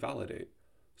modeling to validate,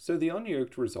 so the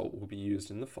unyoked result will be used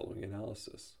in the following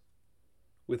analysis.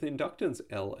 With inductance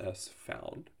Ls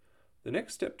found, the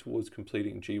next step towards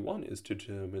completing G1 is to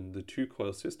determine the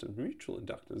two-coil system's mutual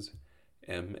inductance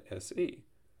MSE.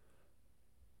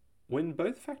 When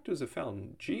both factors are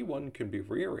found, G1 can be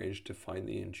rearranged to find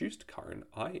the induced current,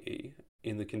 IE,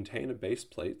 in the container base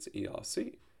plate's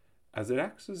ERC, as it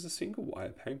acts as a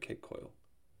single-wire pancake coil.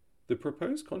 The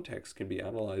proposed context can be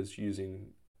analyzed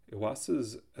using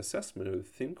Iwasa's assessment of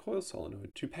thin coil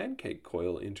solenoid to pancake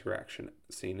coil interaction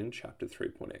seen in Chapter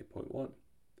 3.8.1.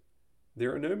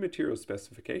 There are no material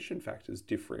specification factors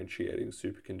differentiating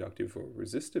superconductive or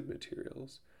resistive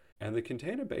materials, and the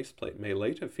container baseplate may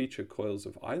later feature coils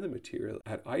of either material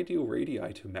at ideal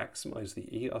radii to maximize the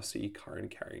ERC current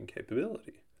carrying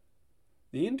capability.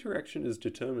 The interaction is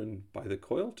determined by the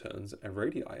coil turns and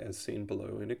radii as seen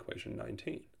below in equation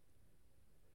 19.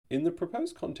 In the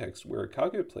proposed context where a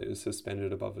cargo plate is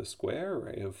suspended above a square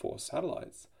array of 4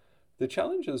 satellites, the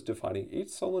challenge is defining each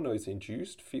solenoid's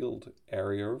induced field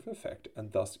area of effect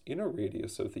and thus inner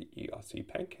radius of the ERC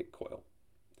pancake coil.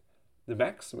 The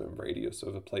maximum radius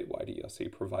of a plate-wide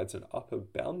ERC provides an upper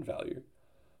bound value,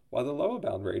 while the lower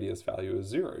bound radius value is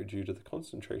 0 due to the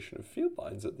concentration of field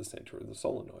lines at the center of the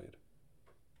solenoid.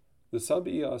 The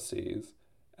sub-ERCs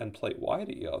and plate-wide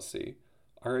ERC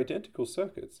are identical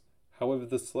circuits, however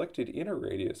the selected inner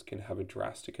radius can have a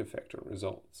drastic effect on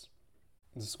results.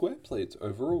 The square plate's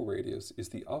overall radius is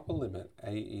the upper limit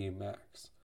AE max,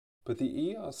 but the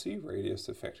ERC radius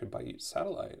affected by each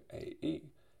satellite, AE,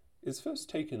 is first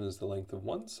taken as the length of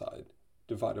one side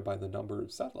divided by the number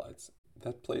of satellites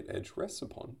that plate edge rests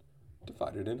upon,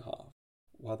 divided in half.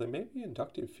 While there may be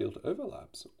inductive field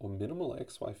overlaps or minimal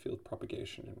XY field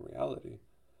propagation in reality,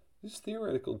 This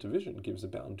theoretical division gives a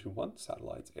bound to one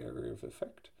satellite's area of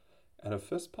effect and a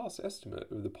first-pass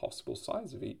estimate of the possible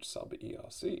size of each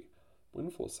sub-ERC when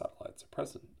 4 satellites are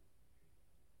present.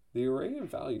 The array of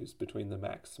values between the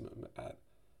maximum at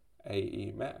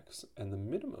AE max and the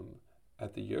minimum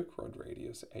at the yoke rod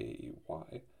radius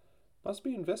AEY must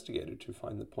be investigated to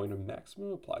find the point of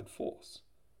maximum applied force.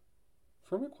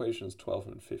 From equations 12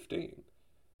 and 15,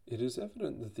 it is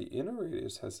evident that the inner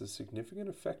radius has a significant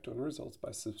effect on results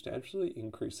by substantially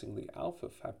increasing the alpha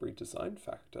Fabry design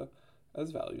factor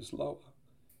as values lower.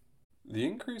 The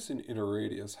increase in inner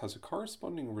radius has a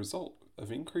corresponding result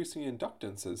of increasing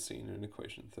inductance as seen in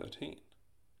equation 13.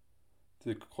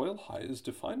 The coil height is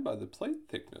defined by the plate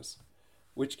thickness,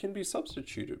 which can be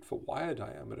substituted for wire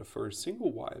diameter for a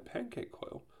single wire pancake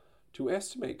coil to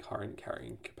estimate current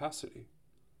carrying capacity.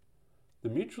 The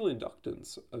mutual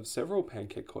inductance of several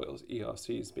pancake coils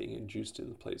ERCs being induced in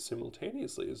the plate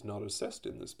simultaneously is not assessed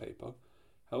in this paper.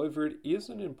 However, it is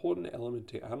an important element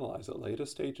to analyze at later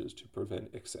stages to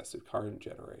prevent excessive current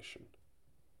generation.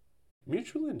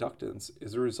 Mutual inductance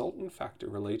is a resultant factor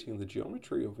relating the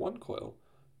geometry of one coil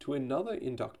to another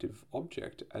inductive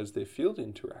object as their field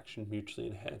interaction mutually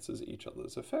enhances each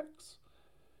other's effects.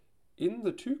 In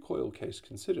the 2-coil case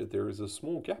considered, there is a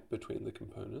small gap between the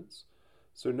components,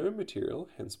 so no material,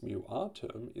 hence μr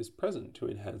term, is present to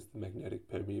enhance the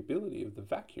magnetic permeability of the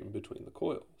vacuum between the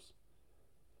coils.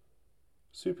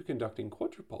 Superconducting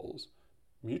quadrupoles,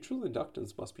 mutual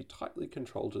inductance must be tightly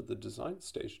controlled at the design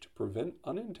stage to prevent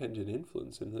unintended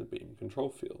influence in the beam control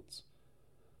fields.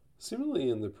 Similarly,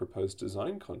 in the proposed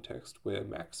design context, where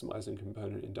maximizing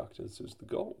component inductance is the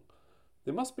goal,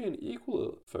 there must be an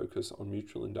equal focus on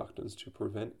mutual inductance to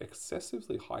prevent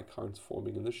excessively high currents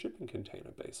forming in the shipping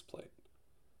container base plate.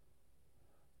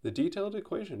 The detailed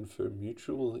equation for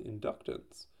mutual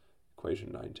inductance,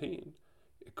 equation 19,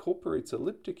 incorporates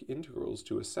elliptic integrals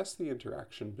to assess the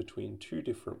interaction between 2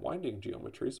 different winding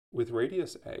geometries with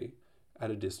radius A at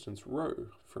a distance ρ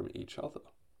from each other.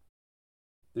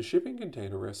 The shipping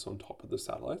container rests on top of the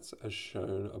satellites as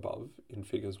shown above in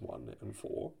figures 1 and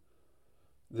 4.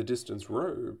 The distance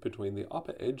ρ between the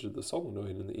upper edge of the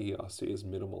solenoid and the ERC is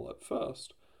minimal at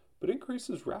first, but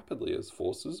increases rapidly as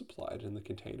force is applied and the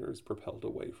container is propelled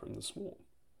away from the swarm.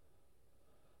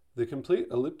 The complete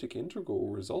elliptic integral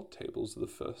result tables of the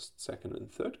first, second,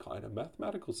 and third kind are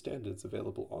mathematical standards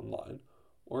available online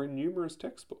or in numerous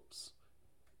textbooks.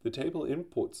 The table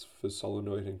inputs for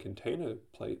solenoid and container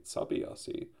plate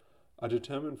sub-ERC are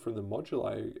determined from the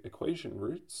moduli equation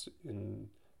roots in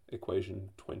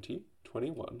equation 20,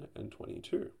 21, and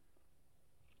 22.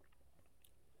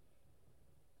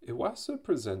 Iwasa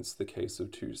presents the case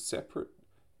of 2 separate,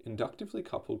 inductively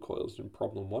coupled coils in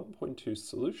problem 1.2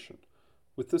 solution,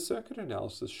 with the circuit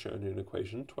analysis shown in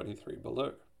equation 23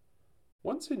 below.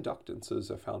 Once inductances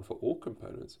are found for all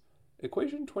components,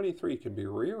 equation 23 can be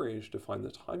rearranged to find the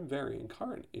time-varying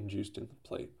current induced in the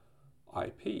plate,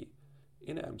 IP,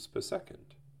 in amps per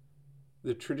second.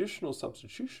 The traditional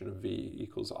substitution of V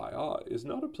equals IR is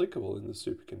not applicable in the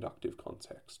superconductive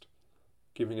context,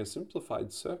 giving a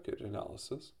simplified circuit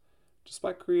analysis,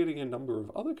 despite creating a number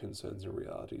of other concerns in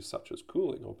reality such as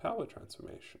cooling or power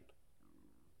transformation.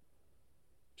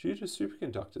 Due to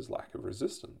superconductors' lack of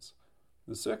resistance,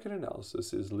 the circuit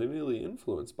analysis is linearly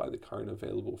influenced by the current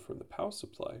available from the power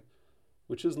supply,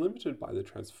 which is limited by the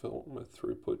transformer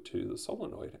throughput to the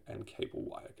solenoid and cable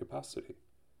wire capacity.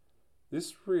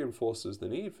 This reinforces the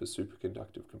need for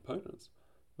superconductive components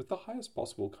with the highest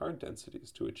possible current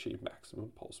densities to achieve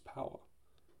maximum pulse power.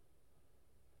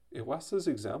 Iwasa's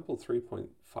example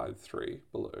 3.53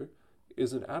 below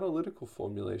is an analytical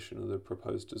formulation of the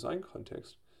proposed design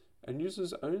context and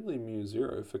uses only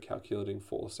μ0 for calculating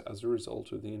force as a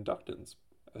result of the inductance,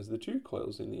 as the 2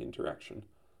 coils in the interaction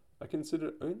are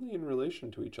considered only in relation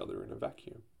to each other in a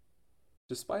vacuum.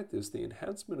 Despite this, the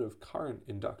enhancement of current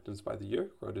inductance by the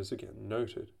yoke rod is again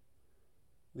noted.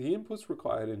 The inputs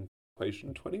required in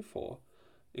equation 24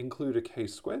 include a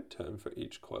k² term for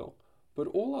each coil, but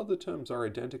all other terms are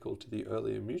identical to the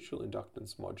earlier mutual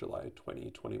inductance moduli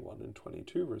 20, 21, and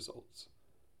 22 results.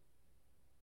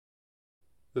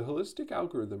 The holistic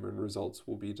algorithm and results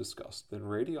will be discussed, then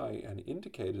radii and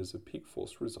indicators of peak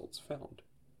force results found.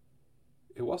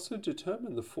 Iwasa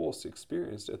determined the force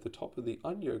experienced at the top of the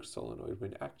unyoked solenoid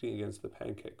when acting against the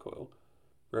pancake coil,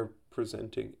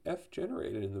 representing F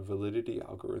generated in the validity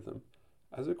algorithm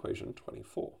as equation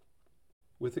 24.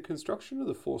 With the construction of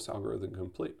the force algorithm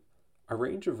complete, a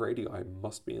range of radii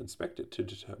must be inspected to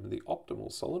determine the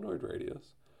optimal solenoid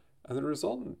radius and the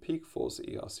resultant peak force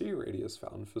ERC radius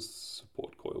found for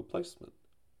support coil placement.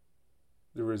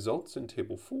 The results in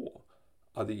Table 4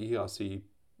 are the ERC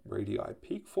radii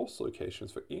peak force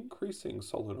locations for increasing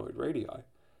solenoid radii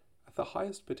at the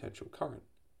highest potential current.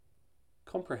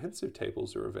 Comprehensive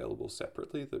tables are available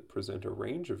separately that present a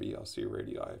range of ERC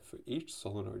radii for each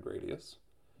solenoid radius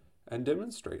and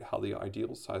demonstrate how the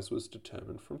ideal size was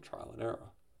determined from trial and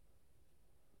error.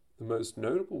 The most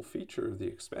notable feature of the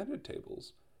expanded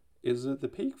tables is that the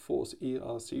peak force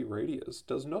ERC radius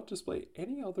does not display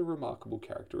any other remarkable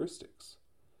characteristics.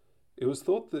 It was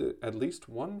thought that at least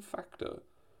one factor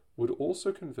would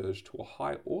also converge to a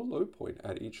high or low point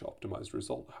at each optimized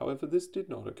result. However, this did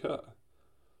not occur.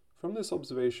 From this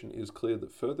observation, it is clear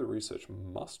that further research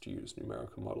must use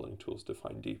numerical modeling tools to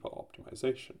find deeper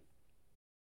optimization.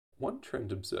 One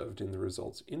trend observed in the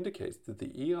results indicates that the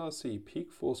ERC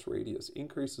peak force radius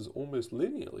increases almost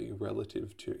linearly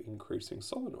relative to increasing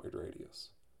solenoid radius.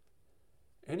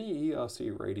 Any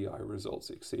ERC radii results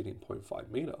exceeding 0.5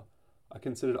 meter are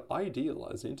considered ideal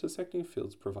as intersecting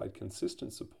fields provide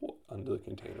consistent support under the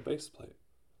container baseplate.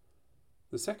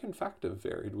 The second factor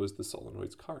varied was the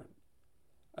solenoid's current.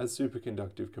 As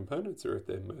superconductive components are at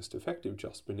their most effective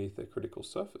just beneath their critical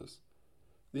surface,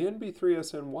 the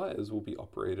NB3SN wires will be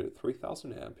operated at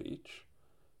 3000 amp each,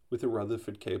 with a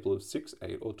Rutherford cable of 6,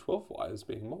 8, or 12 wires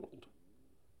being modeled.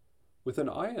 With an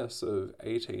IS of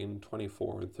 18,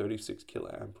 24, and 36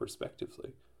 kA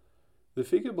respectively, the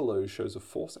figure below shows a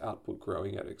force output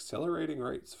growing at accelerating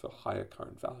rates for higher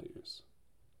current values.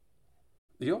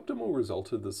 The optimal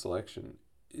result of the selection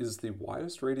is the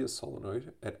widest radius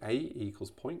solenoid at A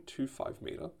equals 0.25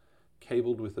 meter,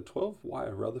 cabled with a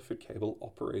 12-wire Rutherford cable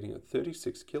operating at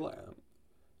 36 kA,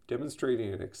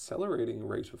 demonstrating an accelerating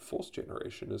rate of force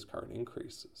generation as current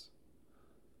increases.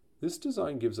 This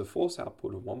design gives a force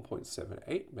output of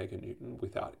 1.78 meganewton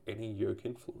without any yoke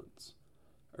influence,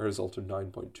 a result of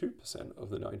 9.2% of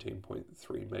the 19.3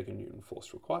 meganewton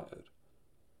force required.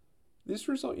 This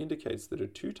result indicates that a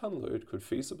 2-ton load could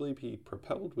feasibly be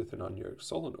propelled with an unyoked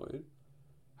solenoid.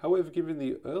 However, given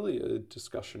the earlier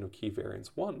discussion of key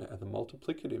variance 1 and the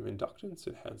multiplicative inductance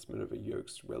enhancement of a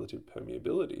yoke's relative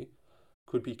permeability,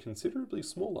 could be considerably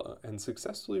smaller and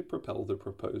successfully propel the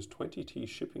proposed 20T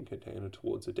shipping container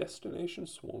towards a destination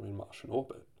swarm in Martian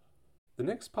orbit. The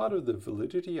next part of the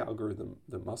validity algorithm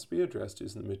that must be addressed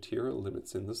is the material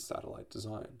limits in the satellite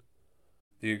design.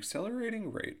 The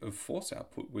accelerating rate of force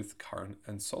output with current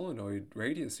and solenoid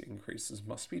radius increases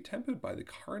must be tempered by the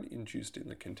current induced in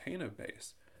the container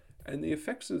base and the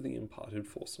effects of the imparted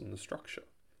force on the structure.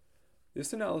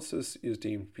 This analysis is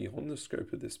deemed beyond the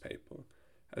scope of this paper,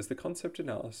 as the concept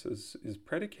analysis is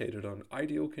predicated on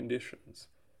ideal conditions,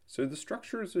 so the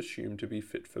structure is assumed to be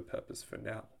fit for purpose for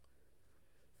now.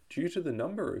 Due to the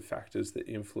number of factors that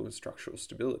influence structural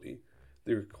stability,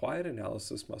 the required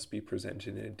analysis must be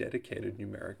presented in a dedicated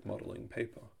numeric modeling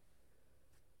paper.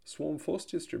 Swarm force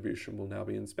distribution will now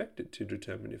be inspected to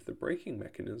determine if the braking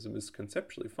mechanism is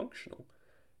conceptually functional,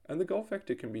 and the goal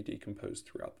vector can be decomposed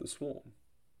throughout the swarm.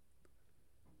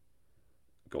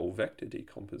 Goal vector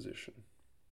decomposition.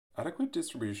 Adequate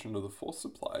distribution of the force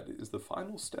supplied is the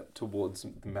final step towards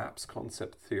the MAP's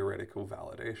concept theoretical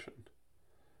validation.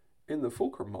 In the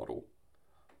fulcrum model,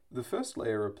 the first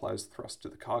layer applies thrust to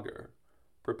the cargo,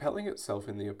 propelling itself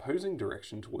in the opposing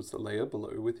direction towards the layer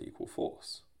below with equal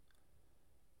force.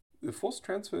 The force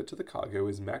transferred to the cargo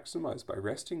is maximized by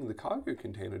resting the cargo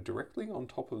container directly on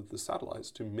top of the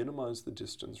satellites to minimize the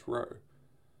distance rho,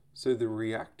 so the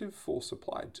reactive force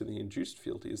applied to the induced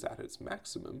field is at its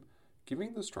maximum,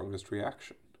 giving the strongest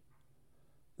reaction.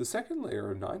 The second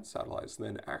layer of 9 satellites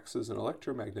then acts as an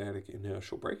electromagnetic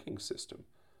inertial braking system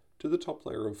to the top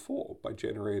layer of 4 by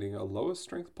generating a lower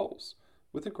strength pulse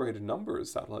with a greater number of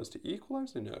satellites to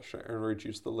equalize inertia and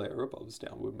reduce the layer above's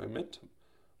downward momentum,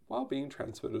 while being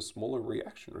transferred a smaller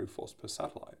reactionary force per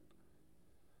satellite.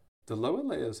 The lower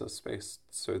layers are spaced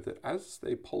so that as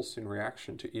they pulse in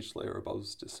reaction to each layer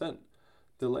above's descent,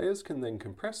 the layers can then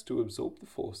compress to absorb the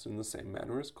force in the same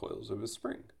manner as coils of a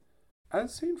spring.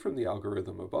 As seen from the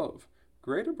algorithm above,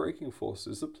 greater braking force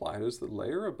is applied as the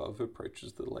layer above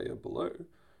approaches the layer below,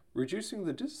 reducing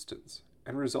the distance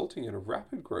and resulting in a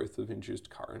rapid growth of induced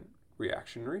current,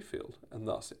 reactionary field, and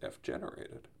thus F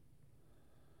generated.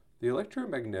 The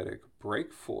electromagnetic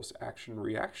brake force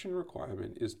action-reaction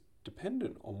requirement is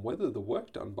dependent on whether the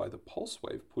work done by the pulse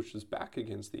wave pushes back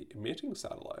against the emitting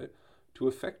satellite to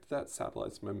affect that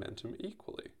satellite's momentum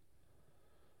equally.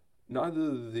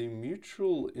 Neither the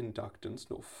mutual inductance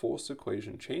nor force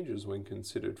equation changes when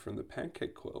considered from the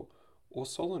pancake coil or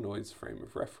solenoid's frame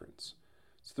of reference,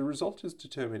 so the result is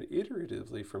determined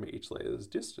iteratively from each layer's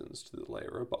distance to the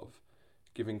layer above,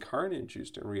 giving current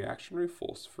induced and reactionary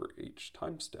force for each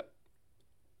time step.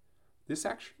 This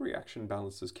action-reaction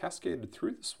balance is cascaded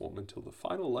through the swarm until the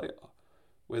final layer,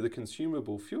 where the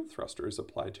consumable fuel thruster is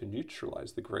applied to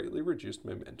neutralize the greatly reduced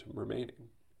momentum remaining.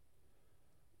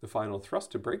 The final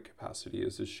thrust-to-brake capacity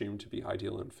is assumed to be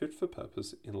ideal and fit for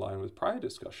purpose in line with prior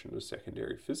discussion of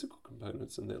secondary physical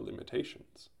components and their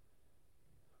limitations.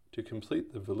 To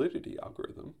complete the validity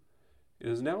algorithm, it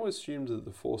is now assumed that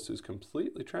the force is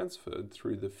completely transferred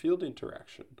through the field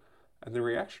interaction, and the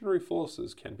reactionary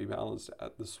forces can be balanced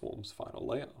at the swarm's final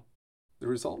layer. The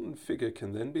resultant figure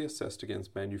can then be assessed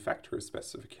against manufacturer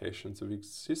specifications of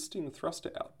existing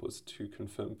thruster outputs to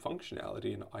confirm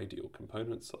functionality and ideal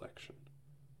component selection.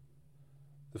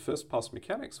 The first pass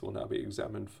mechanics will now be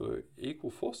examined for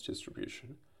equal force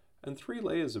distribution and 3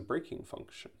 layers of braking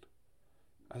function.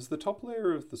 As the top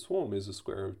layer of the swarm is a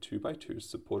square of 2 by 2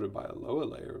 supported by a lower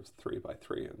layer of 3 by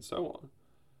 3 and so on,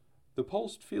 the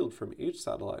pulsed field from each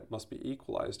satellite must be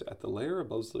equalized at the layer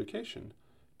above's location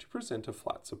to present a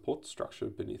flat support structure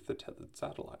beneath the tethered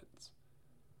satellites.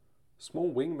 Small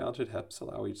wing-mounted HEPs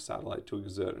allow each satellite to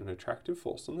exert an attractive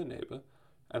force on the neighbor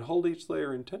and hold each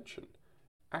layer in tension,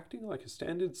 acting like a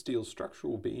standard steel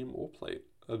structural beam or plate,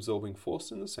 absorbing force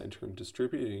in the center and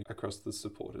distributing across the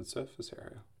supported surface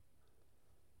area.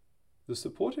 The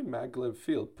supported maglev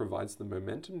field provides the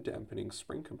momentum-dampening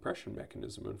spring compression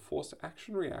mechanism, and force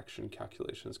action-reaction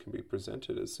calculations can be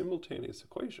presented as simultaneous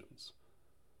equations.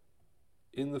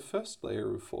 In the first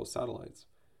layer of 4 satellites,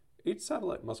 each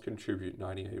satellite must contribute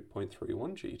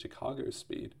 98.31 g to cargo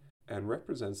speed and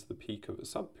represents the peak of a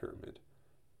subpyramid.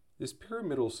 This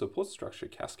pyramidal support structure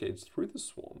cascades through the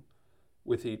swarm,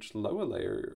 with each lower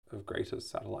layer of greater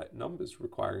satellite numbers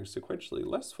requiring sequentially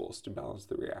less force to balance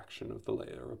the reaction of the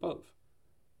layer above.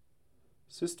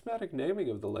 Systematic naming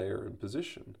of the layer and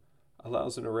position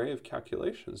allows an array of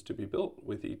calculations to be built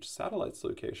with each satellite's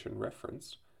location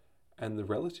referenced and the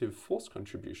relative force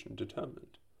contribution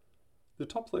determined. The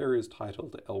top layer is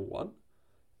titled L1,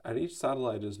 and each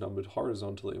satellite is numbered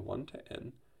horizontally 1 to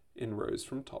n in rows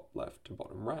from top left to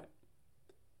bottom right.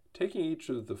 Taking each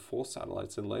of the 4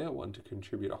 satellites in layer 1 to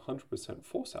contribute 100%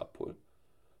 force output,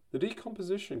 the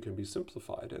decomposition can be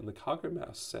simplified and the cargo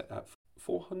mass set at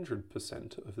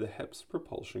 400% of the HEP's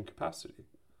propulsion capacity.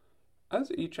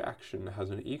 As each action has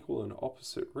an equal and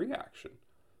opposite reaction,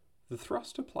 the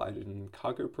thrust applied in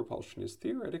cargo propulsion is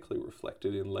theoretically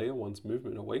reflected in layer 1's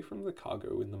movement away from the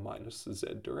cargo in the minus z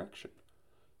direction,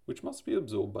 which must be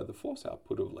absorbed by the force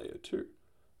output of layer 2,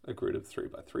 a grid of 3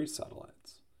 by 3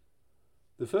 satellites.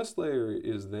 The first layer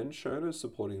is then shown as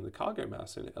supporting the cargo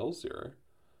mass in L0,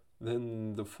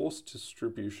 then the force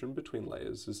distribution between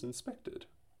layers is inspected.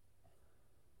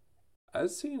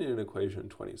 As seen in equation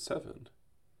 27,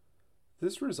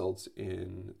 this results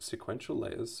in sequential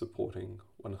layers supporting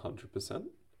 100%,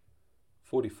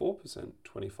 44%,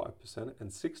 25%,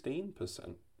 and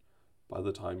 16% by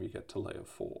the time you get to layer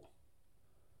 4.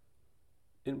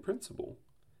 In principle,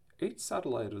 each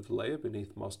satellite of the layer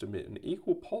beneath must emit an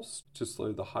equal pulse to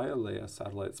slow the higher layer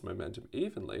satellite's momentum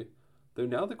evenly, though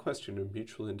now the question of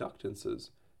mutual inductances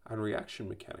and reaction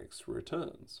mechanics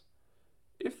returns.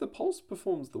 If the pulse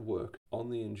performs the work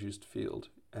on the induced field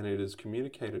and it is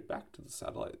communicated back to the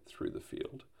satellite through the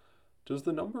field, does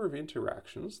the number of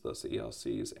interactions, thus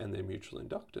ERCs, and their mutual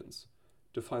inductance,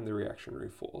 define the reactionary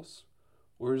force,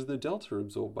 or is the delta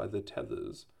absorbed by the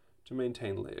tethers to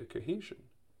maintain layer cohesion?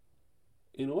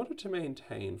 In order to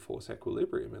maintain force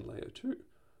equilibrium in layer 2,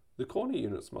 the corner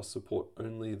units must support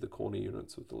only the corner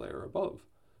units of the layer above,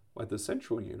 while the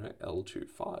central unit,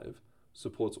 L25,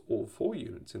 supports all 4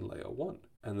 units in layer 1,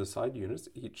 and the side units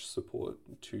each support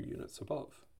 2 units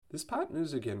above. This pattern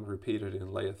is again repeated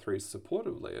in layer 3's support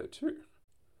of layer 2.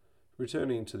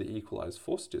 Returning to the equalized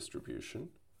force distribution,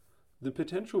 the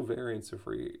potential variance of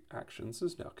reactions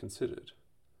is now considered.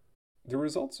 The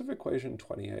results of equation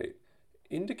 28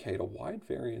 indicate a wide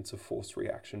variance of force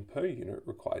reaction per unit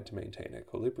required to maintain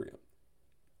equilibrium.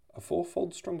 A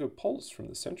 4-fold stronger pulse from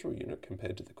the central unit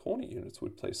compared to the corner units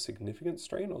would place significant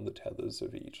strain on the tethers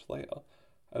of each layer,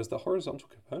 as the horizontal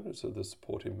components of the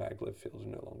supporting maglev field are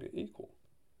no longer equal.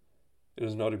 It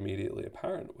is not immediately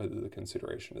apparent whether the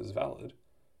consideration is valid,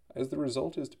 as the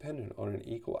result is dependent on an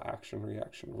equal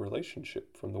action-reaction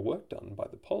relationship from the work done by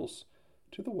the pulse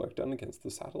to the work done against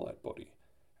the satellite body,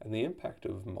 and the impact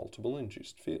of multiple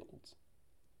induced fields.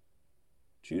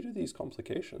 Due to these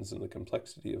complications and the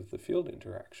complexity of the field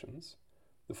interactions,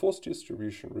 the force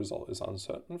distribution result is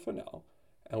uncertain for now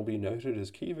and will be noted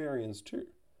as key variance 2,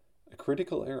 a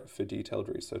critical error for detailed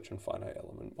research in finite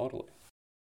element modeling.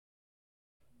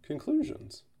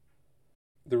 Conclusions.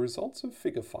 The results of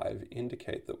Figure 5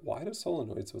 indicate that wider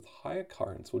solenoids with higher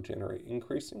currents will generate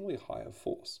increasingly higher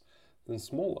force, than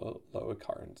smaller, lower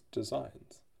current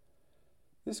designs.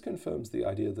 This confirms the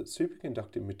idea that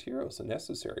superconducting materials are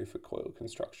necessary for coil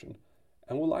construction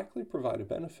and will likely provide a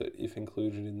benefit if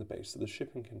included in the base of the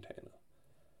shipping container,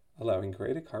 allowing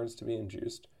greater currents to be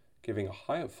induced, giving a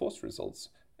higher force results,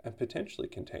 and potentially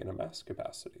contain a mass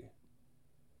capacity.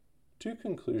 Two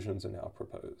conclusions are now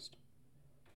proposed.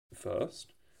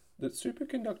 First, that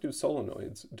superconductive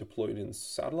solenoids deployed in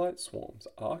satellite swarms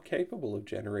are capable of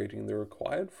generating the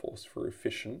required force for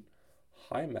efficient,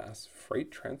 high-mass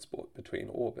freight transport between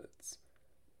orbits.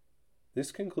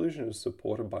 This conclusion is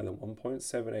supported by the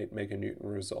 1.78 meganewton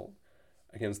result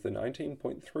against the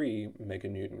 19.3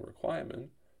 meganewton requirement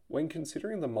when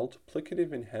considering the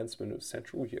multiplicative enhancement of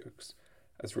central yokes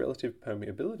as relative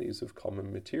permeabilities of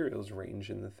common materials range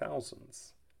in the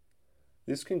thousands.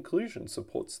 This conclusion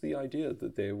supports the idea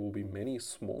that there will be many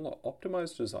smaller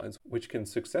optimized designs which can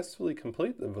successfully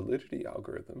complete the validity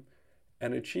algorithm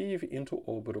and achieve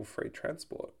interorbital freight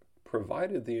transport,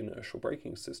 provided the inertial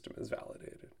braking system is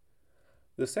validated.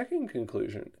 The second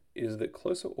conclusion is that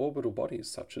closer orbital bodies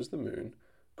such as the Moon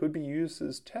could be used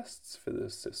as tests for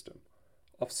this system,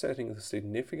 offsetting the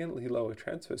significantly lower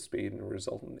transfer speed and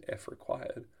resultant F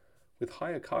required, with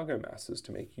higher cargo masses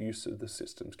to make use of the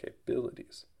system's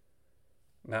capabilities.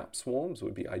 MAP swarms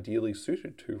would be ideally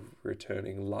suited to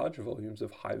returning large volumes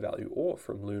of high-value ore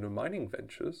from lunar mining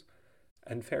ventures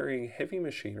and ferrying heavy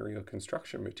machinery or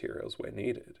construction materials where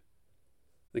needed.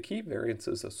 The key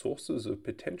variances are sources of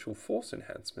potential force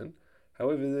enhancement,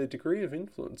 however their degree of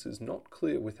influence is not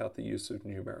clear without the use of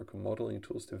numerical modeling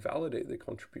tools to validate their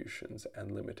contributions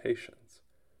and limitations.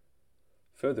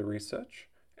 Further research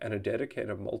and a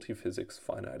dedicated multiphysics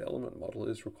finite element model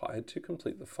is required to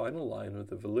complete the final line of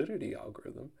the validity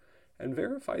algorithm and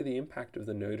verify the impact of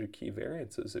the noted key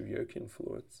variances of yoke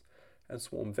influence and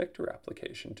swarm vector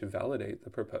application to validate the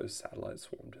proposed satellite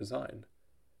swarm design.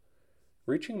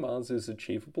 Reaching Mars is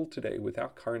achievable today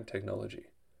without current technology.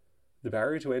 The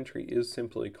barrier to entry is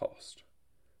simply cost.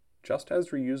 Just as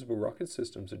reusable rocket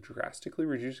systems are drastically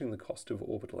reducing the cost of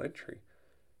orbital entry,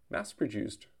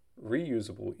 mass-produced,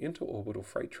 reusable interorbital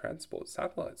freight transport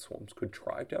satellite swarms could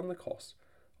drive down the cost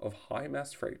of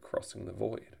high-mass freight crossing the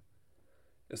void.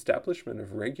 Establishment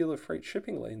of regular freight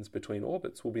shipping lanes between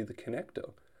orbits will be the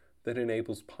connector that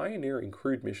enables pioneering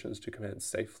crewed missions to commence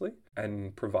safely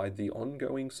and provide the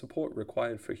ongoing support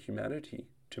required for humanity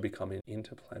to become an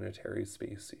interplanetary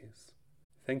species.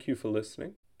 Thank you for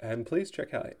listening, and please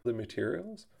check out the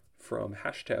materials from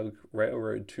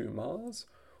 #Railroad to Mars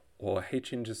or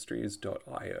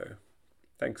hindustries.io.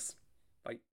 Thanks. Bye.